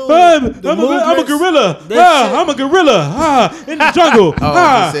 I'm a gorilla. I'm a gorilla. In the jungle. He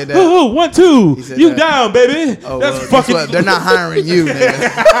said that. 1, 2. You that. Down, baby. That's fucking. They're not hiring you,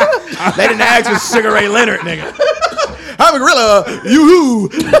 nigga. They didn't ask for Sugar Ray Leonard, nigga. I'm a gorilla.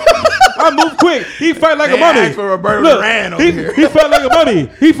 You-hoo. I move quick. He fight like a mummy. For Roberto Duran over here. He fight like a mummy.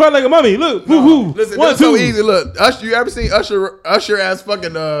 He fight like a mummy. Look, woo-hoo. Listen, 1, 2. So easy. Look, Usher. You ever seen Usher as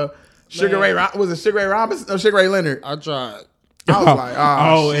fucking Sugar Ray? Was it Sugar Ray Robinson or SugarRay Leonard? I tried. I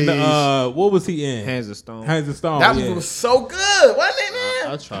was like, and what was he in? Hands of Stone. Hands of Stone. That was so good, wasn't it,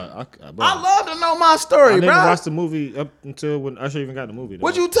 man? I tried. I love to know my story, bro. I didn't watch the movie up until when Usher even got the movie. Though.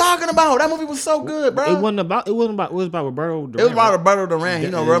 What you talking about? That movie was so good, bro. It wasn't about Roberto Duran. It was about Roberto Duran.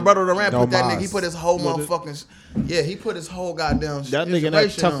 You know, Roberto Duran put that nigga. He put his whole motherfucking. Yeah, he put his whole goddamn. That nigga in that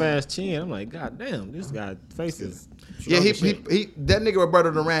tough ass chin. I'm like, god damn, this guy faces. Yeah, he that nigga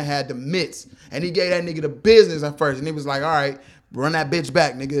Roberto Duran had the mitts, and he gave that nigga the business at first, and he was like, all right. Run that bitch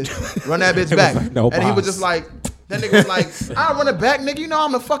back, nigga. Run that bitch back. Like, no and he was just like, that nigga was like, I'll run it back, nigga. You know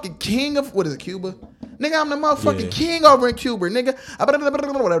I'm the fucking king of, what is it, Cuba? Nigga, I'm the motherfucking king over in Cuba, nigga.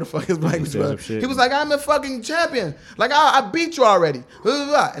 Whatever the fuck his language was. He was like, I'm the fucking champion. Like, I beat you already.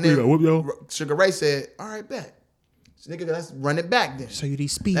 And then Sugar Ray said, all right, bet. So, nigga, let's run it back then. Show you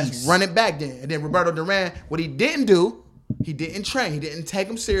these speeds. Let's run it back then. And then Roberto Duran, what he didn't do, he didn't train. He didn't take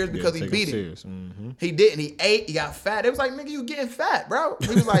him serious because he beat him. Mm-hmm. He didn't. He ate. He got fat. It was like, nigga, you getting fat, bro. He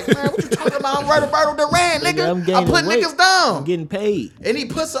was like, man, what you talking about? I'm Roberto Duran, nigga. I'm putting niggas down. I'm getting paid. And he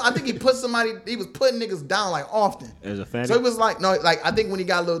put I think he put somebody, he was putting niggas down like often. As a fatty? So he was like, no, like I think when he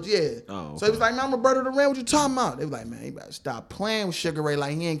got a little, Oh, okay. So he was like, man, I'm Roberto Duran, what you talking about? They was like, man, you better stop playing with Sugar Ray.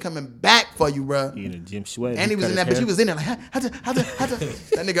 Like, he ain't coming back for you, bro. He in the gym sweating. And he was in that, but he was in there like,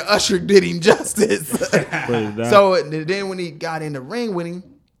 that nigga Usher did him justice. So then when he got in the ring with him,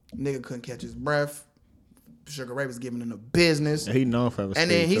 nigga couldn't catch his breath. Sugar Ray was giving him the business. He known for and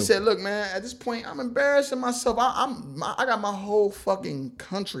then he said, look, man, at this point, I'm embarrassing myself. I got my whole fucking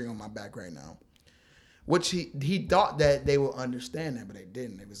country on my back right now. Which he thought that they would understand that, but they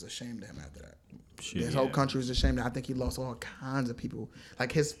didn't. They was ashamed of him after that. His whole country was ashamed. I think he lost all kinds of people.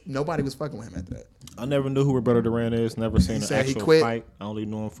 Like nobody was fucking with him after that. I never knew who Roberto Duran is. Never seen an actual fight. I only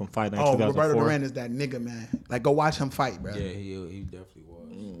knew him from fighting in 2004. Roberto Duran is that nigga, man. Like, go watch him fight, bro. Yeah, he definitely was.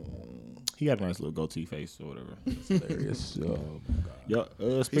 He got a nice little goatee face or whatever. It's hilarious.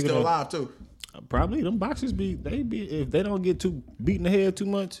 He's still alive too. Probably them boxers if they don't get too beat in the head too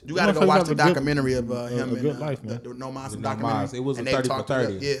much. You gotta go watch the documentary of him and Good Life, man. the No Monster documentary. It was a 30 for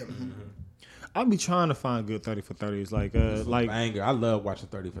 30. Yeah. I be trying to find good 30 for 30s. Like anger. I love watching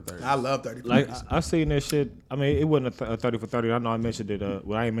 30 for 30. I love 30 for 30. I seen that shit. I mean, it wasn't a 30 for 30. I know I mentioned it.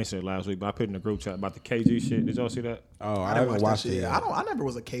 Well, I ain't mentioned it last week, but I put it in the group chat about the KG shit. Did y'all see that? Oh, I haven't watched it. I never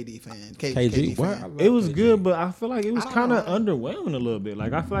was a KD fan. KG fan. what? It was good, but I feel like it was kind of underwhelming a little bit.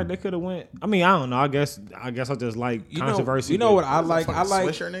 Like, I feel like they could have went. I mean, I don't know. I guess I just like controversy. You know what I like? I like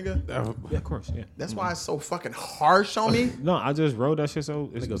Swisher, nigga. Yeah, of course. Yeah. That's why it's so fucking harsh on me. No, I just wrote that shit. So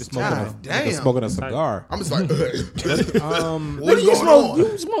it's smoking a cigar. I'm just like, what do you smoke?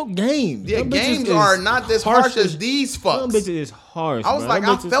 You smoke games. Yeah, games are not this harsh as these fucks. Them bitches is harsh. I was like,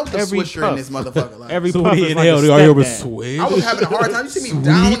 I felt the swisher in this motherfucker. Like, every so puff he is inhaled, like I hear swish. I was having a hard time. You see me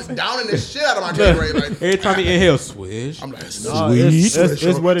downing the shit out of my Gatorade. Like, every time he inhale, swish. I'm like, sweet.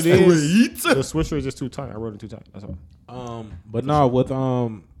 It's what it is. The swisher is just too tight. I wrote it too tight. That's all. But no, with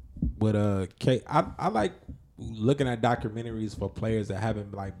K, I like looking at documentaries for players that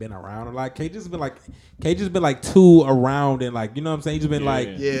haven't like been around. Like K just been like too around and like, you know what I'm saying? He's just been like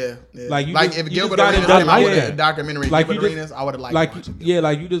like if Gilbert Arenas did a documentary, like Gilbert Arenas, I would have liked watching. He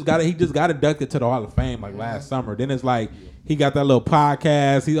just got inducted to the Hall of Fame like last summer. Then it's like he got that little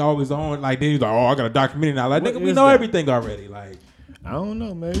podcast. He's always on. Like then he's like, oh, I got a documentary now. Like nigga, we know everything already. Like. I don't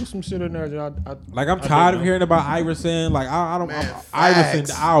know, man. There's some shit in there that I'm tired of hearing about Iverson. Like I don't.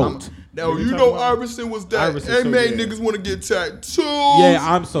 Iverson's out. No, you know Iverson was that. NBA niggas want to get tattoos. Yeah,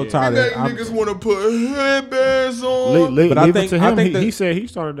 I'm so tired of it. Niggas want to put headbands on. But I think he said he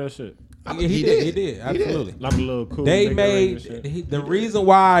started that shit. He did. Absolutely. Like a little cool. They made the reason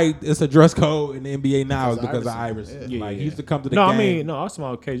why it's a dress code in the NBA now is because of Iverson. Yeah. Like he used to come to the game. I mean, I was talking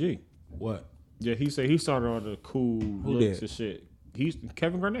about KG. What? Yeah, he said he started all the cool looks and shit.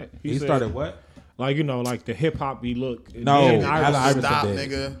 Kevin Garnett. He started what? Like, you know, like the hip hop look. No, Iverson stop,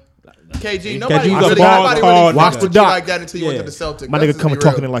 nigga. KG, nobody really watched the doc like that until you went to the Celtics. My nigga coming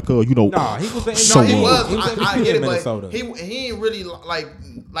talking like, you know. Nah, he was. He was. I get it, but he ain't really like.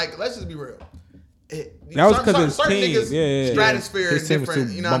 Let's just be real. That was because his team. Stratosphere is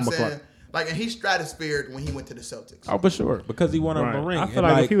different. You know what I'm saying? Like, and he stratosphered when he went to the Celtics. Oh, for sure, because he won a ring. I feel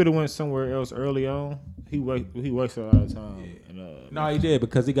like if he would have went somewhere else early on, he wasted a lot of time. Yeah. No, he did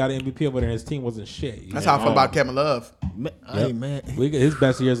because he got an MVP over there and his team wasn't shit. That's how I feel about Kevin Love. Hey, man. His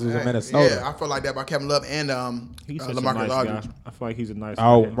best years was in Minnesota. Yeah, I feel like that about Kevin Love and LaMarcus Aldridge. I feel like he's a nice guy.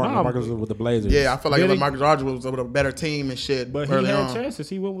 LaMarcus was with the Blazers. Yeah, I feel like LaMarcus Aldridge was with a better team and shit. But he had chances.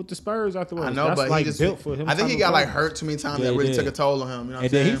 He went with the Spurs afterwards. I know, that's but like he just built for him. I think he got like hurt too many times that really took a toll on him. You know what I'm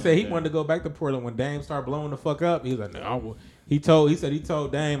saying? And then he said he wanted to go back to Portland when Dame started blowing the fuck up. He was like, no. He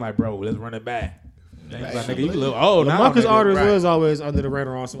told Dame like, bro, let's run it back. Dame's like, nigga, you a little old now. Marcus Aldridge was always under the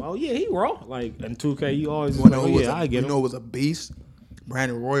radar on some. Oh yeah, he raw. Like in 2K, you always I get him. You know, it was a beast.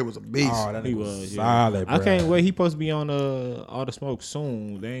 Brandon Roy was a beast. Oh, that he was solid. I can't wait. He supposed to be on All the Smoke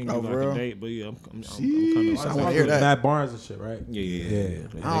soon. They ain't give out the date, but yeah, I'm kind of. I want to hear that. Matt Barnes and shit, right? Yeah.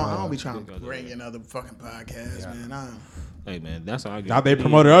 I don't be trying to bring in other fucking podcasts, man. Hey man, that's how I get. Now they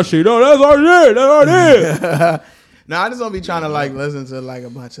promoted our shit. No, that's our shit. That's our shit. No, I just don't be trying to like listen to like a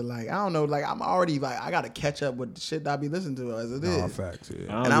bunch of like I don't know, like I'm already like I gotta catch up with the shit that I be listening to as it is. Facts,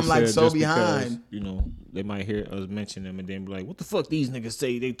 yeah. And I'm like so behind. Because, they might hear us mention them and then be like, "What the fuck these niggas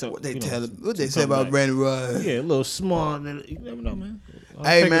say?" They talk. What they say about Brandon Roy? Yeah, a little small. You never know, man.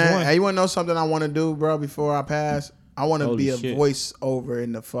 Hey man, hey, you wanna know something I want to do, bro? Before I pass, I want to be a voiceover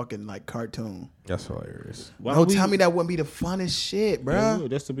in the fucking like cartoon. That's hilarious. Tell me that wouldn't be the funnest shit, bro. Yeah,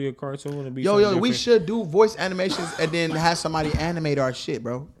 that's to be a cartoon. To be we should do voice animations and then have somebody animate our shit,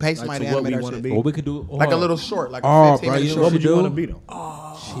 bro. Pay somebody to animate our shit. What we could do, like a little short, like a 15-minute short. What would you want to be though?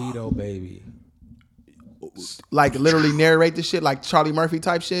 Cheeto baby. Like literally narrate the shit like Charlie Murphy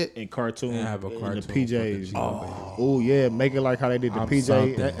type shit in cartoon. Yeah, have a cartoon. The PJs. Oh yeah, make it like how they did the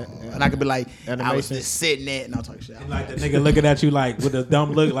PJ. And I could be like, animation. I was just sitting there and I'll talk shit. And like the nigga looking at you like with a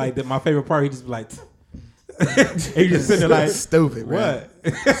dumb look, like my favorite part. He just be like, he just sitting there like stupid. Bro. What?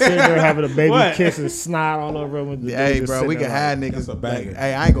 Sitting there having a baby kiss and snot all over him. Hey, bro, we can have niggas. Like,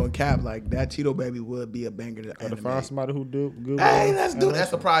 hey, I ain't gonna cap. Like that Cheeto baby would be a banger. To find somebody who do good. Hey, let's do.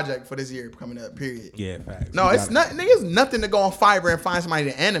 That's a project for this year coming up. Period. Yeah, facts. No, it's not. Niggas, nothing to go on Fiverr and find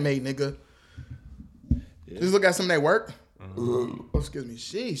somebody to animate, nigga. Yeah. Just look at some of their work. Oh, excuse me.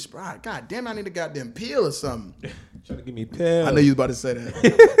 Sheesh, bro. God damn, I need a goddamn peel or something. Trying to give me pills. I know you was about to say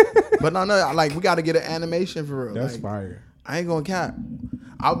that. But no, like we got to get an animation for real. That's like, fire. I ain't gonna cap.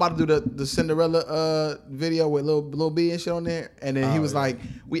 I was about to do the Cinderella video with Lil B and shit on there, and then he was like,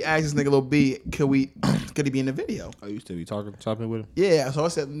 we asked this nigga Lil B, could he be in the video? I used to be chopping with him. Yeah, so I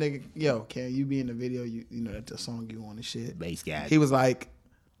said, nigga, yo, can you be in the video? You know that's the song you on and shit. Bass guy. He was like,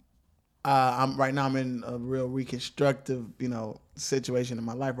 I'm in a real reconstructive, situation in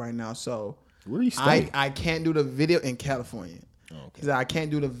my life right now, so where you stay? I can't do the video in California. Oh, okay. He said I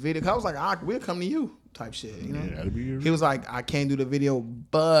can't do the video. 'Cause I was like, we'll come to you. Type shit, He was like, I can't do the video,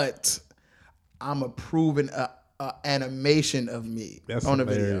 but I'm approving a animation of me on the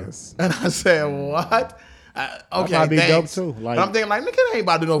video. And I said, what? Okay, might be dope too. Like, I'm thinking like, nigga, ain't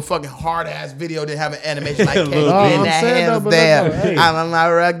about to do no fucking hard ass video to have an animation like in the hands there. Hey, I'm not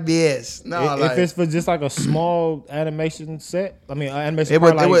rock this. No, if it's for just like a small animation set, I mean, animation.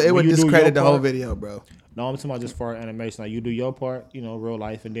 It would discredit the whole video, bro. No, I'm talking about just for animation. Like you do your part, real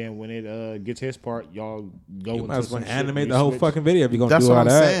life, and then when it gets his part, y'all go into some animate the whole fucking video if you're gonna do all that.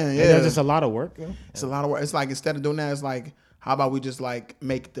 That's what I'm saying. Yeah, that's just a lot of work. Though. It's a lot of work. It's like instead of doing that, it's like, how about we just like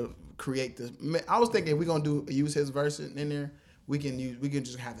create this? I was thinking if we're gonna use his verse in there, we can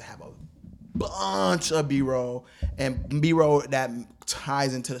just have a bunch of B-roll and B-roll that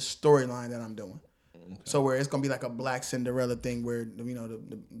ties into the storyline that I'm doing. Okay. So where it's gonna be like a Black Cinderella thing where the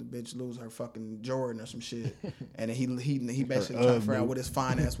bitch lose her fucking Jordan or some shit, and then he basically trying to figure out what his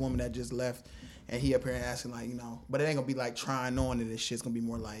fine ass woman that just left, and he up here asking like but it ain't gonna be like trying on, and this shit's gonna be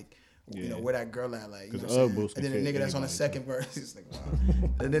more like where that girl at, like, and then the nigga that's on the second verse, he's like, wow.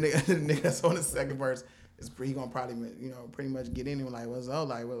 And then the nigga that's on the second verse he gonna probably pretty much get in and like what's up,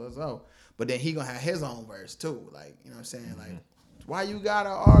 but then he gonna have his own verse too, like what I'm saying, like. Why you gotta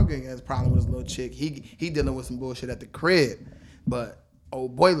argue? That's problem with this little chick. He dealing with some bullshit at the crib, but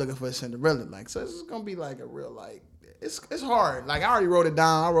old boy looking for a Cinderella. Like, so this is gonna be like a real like it's hard. Like I already wrote it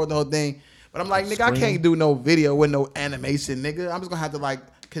down. I wrote the whole thing, but I'm like, nigga, I can't do no video with no animation, nigga. I'm just gonna have to like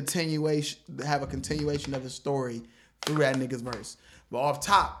have a continuation of the story through that nigga's verse. But off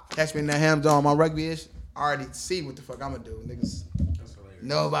top, catch me in that ham on my rugby ish. I already see what the fuck I'm gonna do, niggas.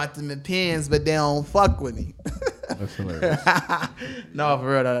 Know about them pins, but they don't fuck with me. That's hilarious. No,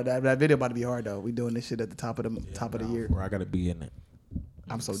 for real, that video about to be hard though. We doing this shit at the top of the year. Where I gotta be in it.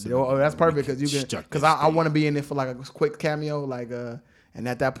 I'm so that's perfect because I want to be in it for like a quick cameo, like and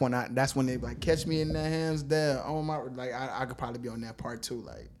at that point that's when they like catch me in the hands there. Oh my, like I could probably be on that part too,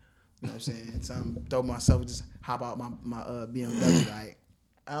 like you know what I'm saying. So I'm throw myself, just hop out my BMW, like.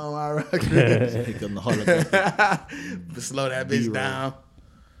 Oh my rock. But slow that bitch down.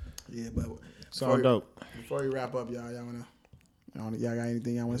 Yeah, but so dope. Before we wrap up, y'all got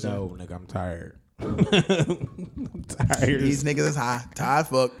anything y'all want to say? No, nigga, I'm tired. I'm tired. These niggas is high. Tired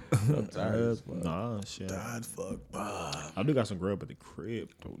fuck. I'm tired as fuck. Nah, shit. Tired fuck. I do got some grub at the crib.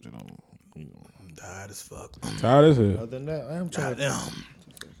 Told you, I'm tired as fuck. Tired as hell. Other than that, I am tired. Oh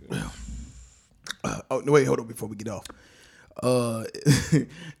no! Wait, hold on before we get off.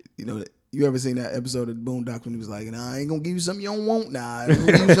 You ever seen that episode of Boondocks when he was like, "Nah, I ain't gonna give you something you don't want. Nah, I'm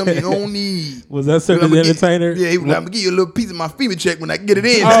gonna give you something you don't need." Was that Circus Entertainer? Yeah, he was like, "I'm gonna give you a little piece of my FEMA check when I get it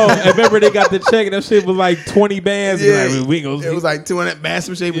in." Oh, I remember they got the check and that shit was like 20 bands. Yeah, like, it was like 200 bands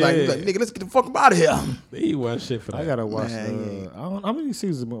some shit. He was like, "Nigga, let's get the fuck out of here." He was shit for that. I gotta watch. How many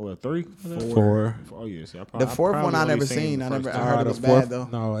seasons? What, 3? 4. Oh yes. The fourth one I never seen. I heard it was bad though.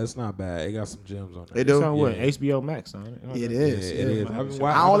 No, it's not bad. It got some gems on it. They do. It's on what? HBO Max on it. It is. It is.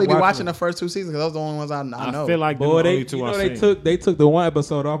 I only be watching the first 2 seasons because those are the only ones I know. I feel like boy, they took the one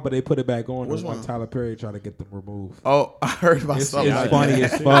episode off, but they put it back on. Which one? Tyler Perry tried to get them removed. Oh, I heard about something. It's funny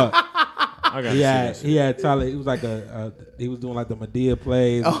as fuck. He had Tyler. He was like he was doing like the Madea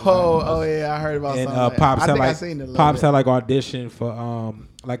plays. Oh yeah, I heard about something. And Pops had like auditioned for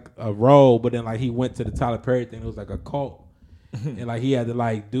like a role, but then like he went to the Tyler Perry thing. It was like a cult. And like he had to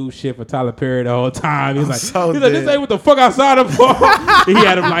like do shit for Tyler Perry the whole time. He's like, this ain't what the fuck I signed up for. He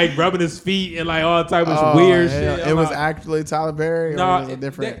had him like rubbing his feet and like all type of weird shit. It was actually Tyler Perry. No, was it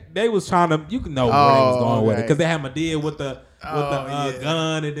different. They was trying to. You can know where they was going with it because they had Madea with the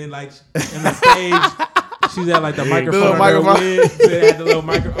gun, and then like in the stage. She's at like the microphone. They had the little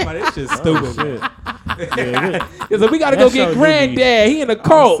microphone. I'm like, this shit's stupid. He's like, we gotta go get Granddad. He in the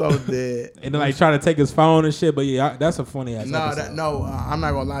cult. So dead. And then like trying to take his phone and shit. But yeah, that's a funny ass. I'm not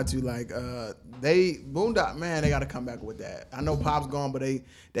gonna lie to you. Like Boondock, man, they gotta come back with that. I know Pop's gone, but they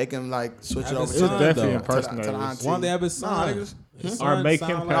can like switch it over. It's definitely impersonated. One they have his son. Or make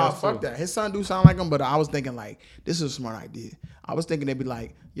him pass. Fuck that. His son do sound like him, but I was thinking like this is a smart idea. I was thinking they'd be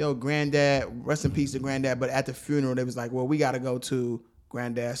like, yo, Granddad, rest in peace to Granddad. But at the funeral, they was like, well, we got to go to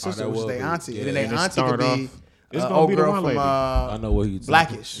Granddad's sister, which is their auntie. And then their auntie could be old girl from I know what he's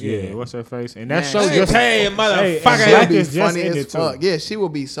Blackish. Yeah, what's her face? And that show just motherfucker. Black She'll be is funny as fuck. Yeah, she will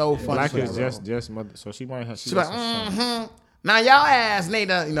be so funny. Black is just mother. So she might have. She's like, now y'all ass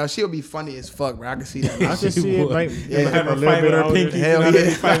nigga, she'll be funny as fuck, bro. I can see that. I can see it. Have her fight with her pinky. Hell yeah,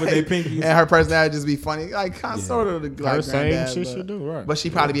 fight with their pinkies. And her personality just be funny, like sort of like her same shit but, she do, right? But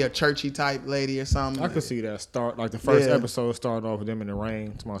she probably be a churchy type lady or something. I could see that start like the first episode starting off with them in the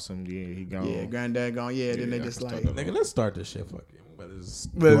rain. Tomorrow, he gone. Yeah, Granddad gone. Yeah, then they just like nigga, let's start this shit. Fuck it. Let's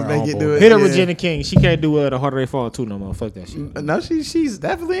make it do it. Hit her Regina King. She can't do The Harder They Fall 2 no more. Fuck that shit. No, she's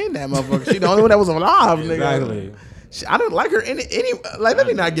definitely in that motherfucker. She the only one that was alive, nigga. Exactly. I don't like her any like. Let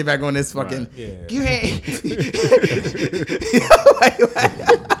me not get back on this fucking. Right, You ain't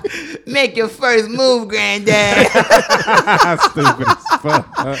make your first move, Granddad. Stupid as fuck.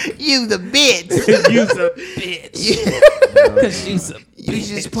 You the bitch. You the bitch. You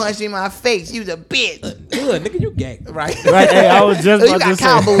just punched in my face. You the bitch. Good nigga, you gay. Right. Hey, I was just you got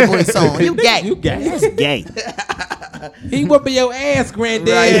cowboy voice on. You gay. You gay. That's gay. He whooping your ass,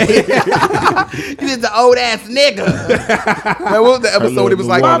 Granddad. Right. You just the old ass nigga. Man, what was the episode? It was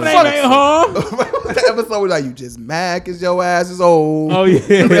like, my name ain't home. The episode was like, you just mad cause your ass is old. Oh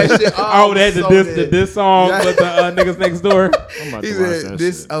yeah. That shit, They had the diss song with the niggas next door. He said,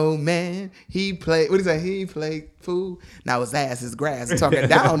 this old man, he played. What did he say? He played fool. Now his ass is grass. Talking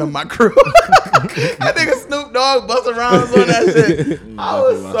down on my crew. That nigga Snoop Dogg busting rounds on that shit. I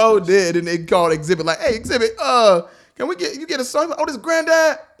was so dead. And they called Exhibit like, hey Exhibit, can we get a song? Oh, this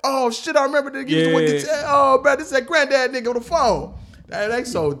Granddad. Oh shit, I remember the oh, bro, this is that Granddad nigga on the phone. They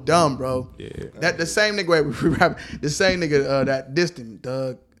so dumb, bro. Yeah. That the same nigga. The same nigga. That distant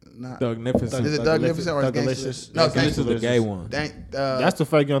Doug. Dougnificent. Is it Dougnificent or Dougnificent? No, Gangsta is the gay one. That's the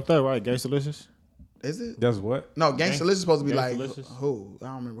fake Young Thug, right? Gangsta-licious? Is it? That's what? No, Gangsta-licious is supposed to be like Gangsta-licious? who? I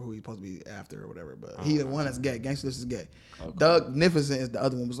don't remember who he's supposed to be after or whatever. But he the one that's gay. Gangsta-licious is gay. Okay. Dougnificent is the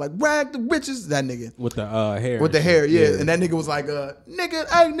other one. Was like rag the riches. That nigga with the hair. With the hair, yeah. And that nigga was like, nigga,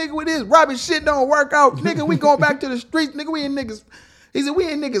 hey nigga, with this robbing shit don't work out. Nigga, we going back to the streets. Nigga, we in niggas. He said,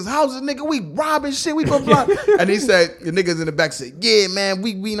 we in niggas' houses, nigga. We robbing shit. We blah, blah. And he said, the niggas in the back said, yeah, man,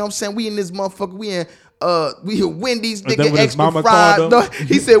 we you know what I'm saying? We in this motherfucker. We in Wendy's, nigga, extra fries. No,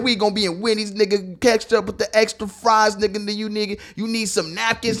 he said, we gonna be in Wendy's, nigga, catched up with the extra fries, nigga. Then you need some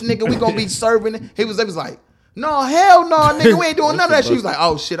napkins, nigga. We gonna be serving it. He was like, no, hell no, nigga, we ain't doing none of that shit. She was like,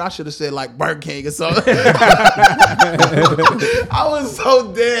 oh shit, I should have said like Burger King or something. I was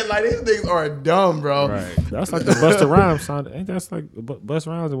so dead. Like, these niggas are dumb, bro. Right. That's like the Busta Rhymes song. Ain't that's like Busta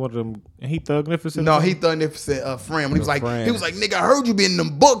Rhymes and one of them? And he Thugnificent? No, he Thugnificent friend. When he was like, nigga, I heard you be in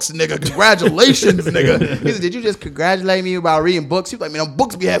them books, nigga. Congratulations, nigga. He said, did you just congratulate me about reading books? He was like, man, them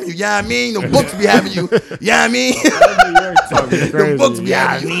books be having you. Yeah, I mean, them books be having you. Yeah, I mean, them books be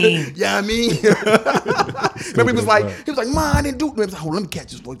having you. Yeah, I mean. Remember, he was like, Ma, I didn't do. He was like, hold, let me catch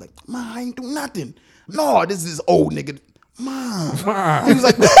his voice. Like, Ma, I ain't do nothing. No, this is old nigga. Ma. He was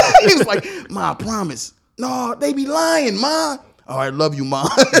like, Ma, I promise. No, they be lying, Ma. Oh, I love you, Mom.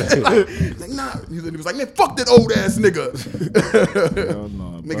 Like, nah. He was like, man, fuck that old ass nigga. Hell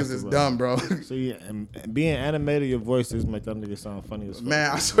no, Niggas is dumb, bro. See, and being animated, your voice just make that nigga sound funny as fuck.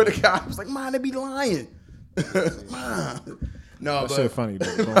 Man, I swear to God, I was like, Mom, they be lying. Mom. No, that shit funny,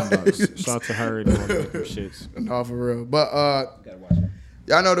 though. Shout out to her and all them shits. No, for real. But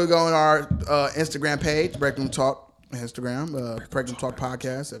y'all know to go on our Instagram page, Break Room Talk Instagram, Break Room Talk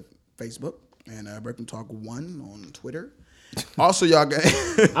Podcast at Facebook, and Break Room Talk 1 on Twitter. Also, y'all can...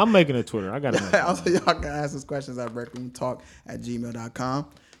 I'm making a Twitter. I got it. Also, y'all can ask us questions at breakroomtalk@gmail.com.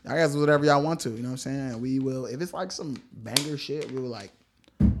 Y'all ask us whatever y'all want to, you know what I'm saying? And we will, if it's like some banger shit, we will like,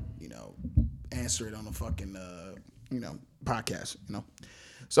 you know, answer it on the fucking, you know, podcast, you know.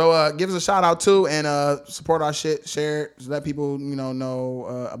 So give us a shout out too, and support our shit, share it, let people, you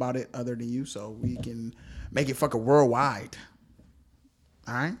know about it other than you, so we can make it fucking worldwide.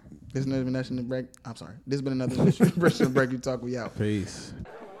 All right? This has been another break. I'm sorry. This has been another Break Room Talk. We out. Peace.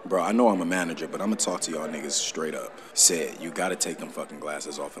 Bro, I know I'm a manager, but I'm going to talk to y'all niggas straight up. Said, you got to take them fucking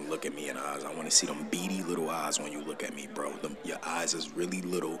glasses off and look at me in the eyes. I want to see them beady little eyes when you look at me, bro. Your eyes is really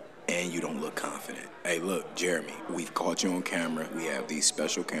little, and you don't look confident. Hey, look, Jeremy, we've caught you on camera. We have these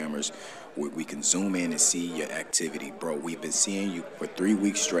special cameras where we can zoom in and see your activity. Bro, we've been seeing you for 3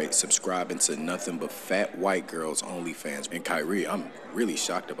 weeks straight, subscribing to nothing but fat white girls OnlyFans. And Kyrie, I'm really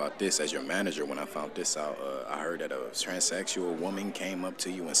shocked about this. As your manager, when I found this out, I heard that a transsexual woman came up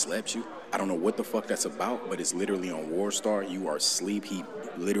to you and slapped you. I don't know what the fuck that's about, but it's literally on WarStar. You are asleep. He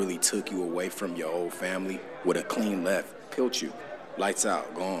literally took you away from your whole family with a clean left, killed you. Lights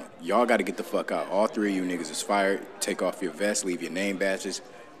out, gone. Y'all got to get the fuck out. All 3 of you niggas is fired. Take off your vests, leave your name badges.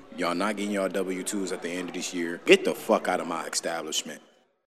 Y'all not getting y'all W-2s at the end of this year. Get the fuck out of my establishment.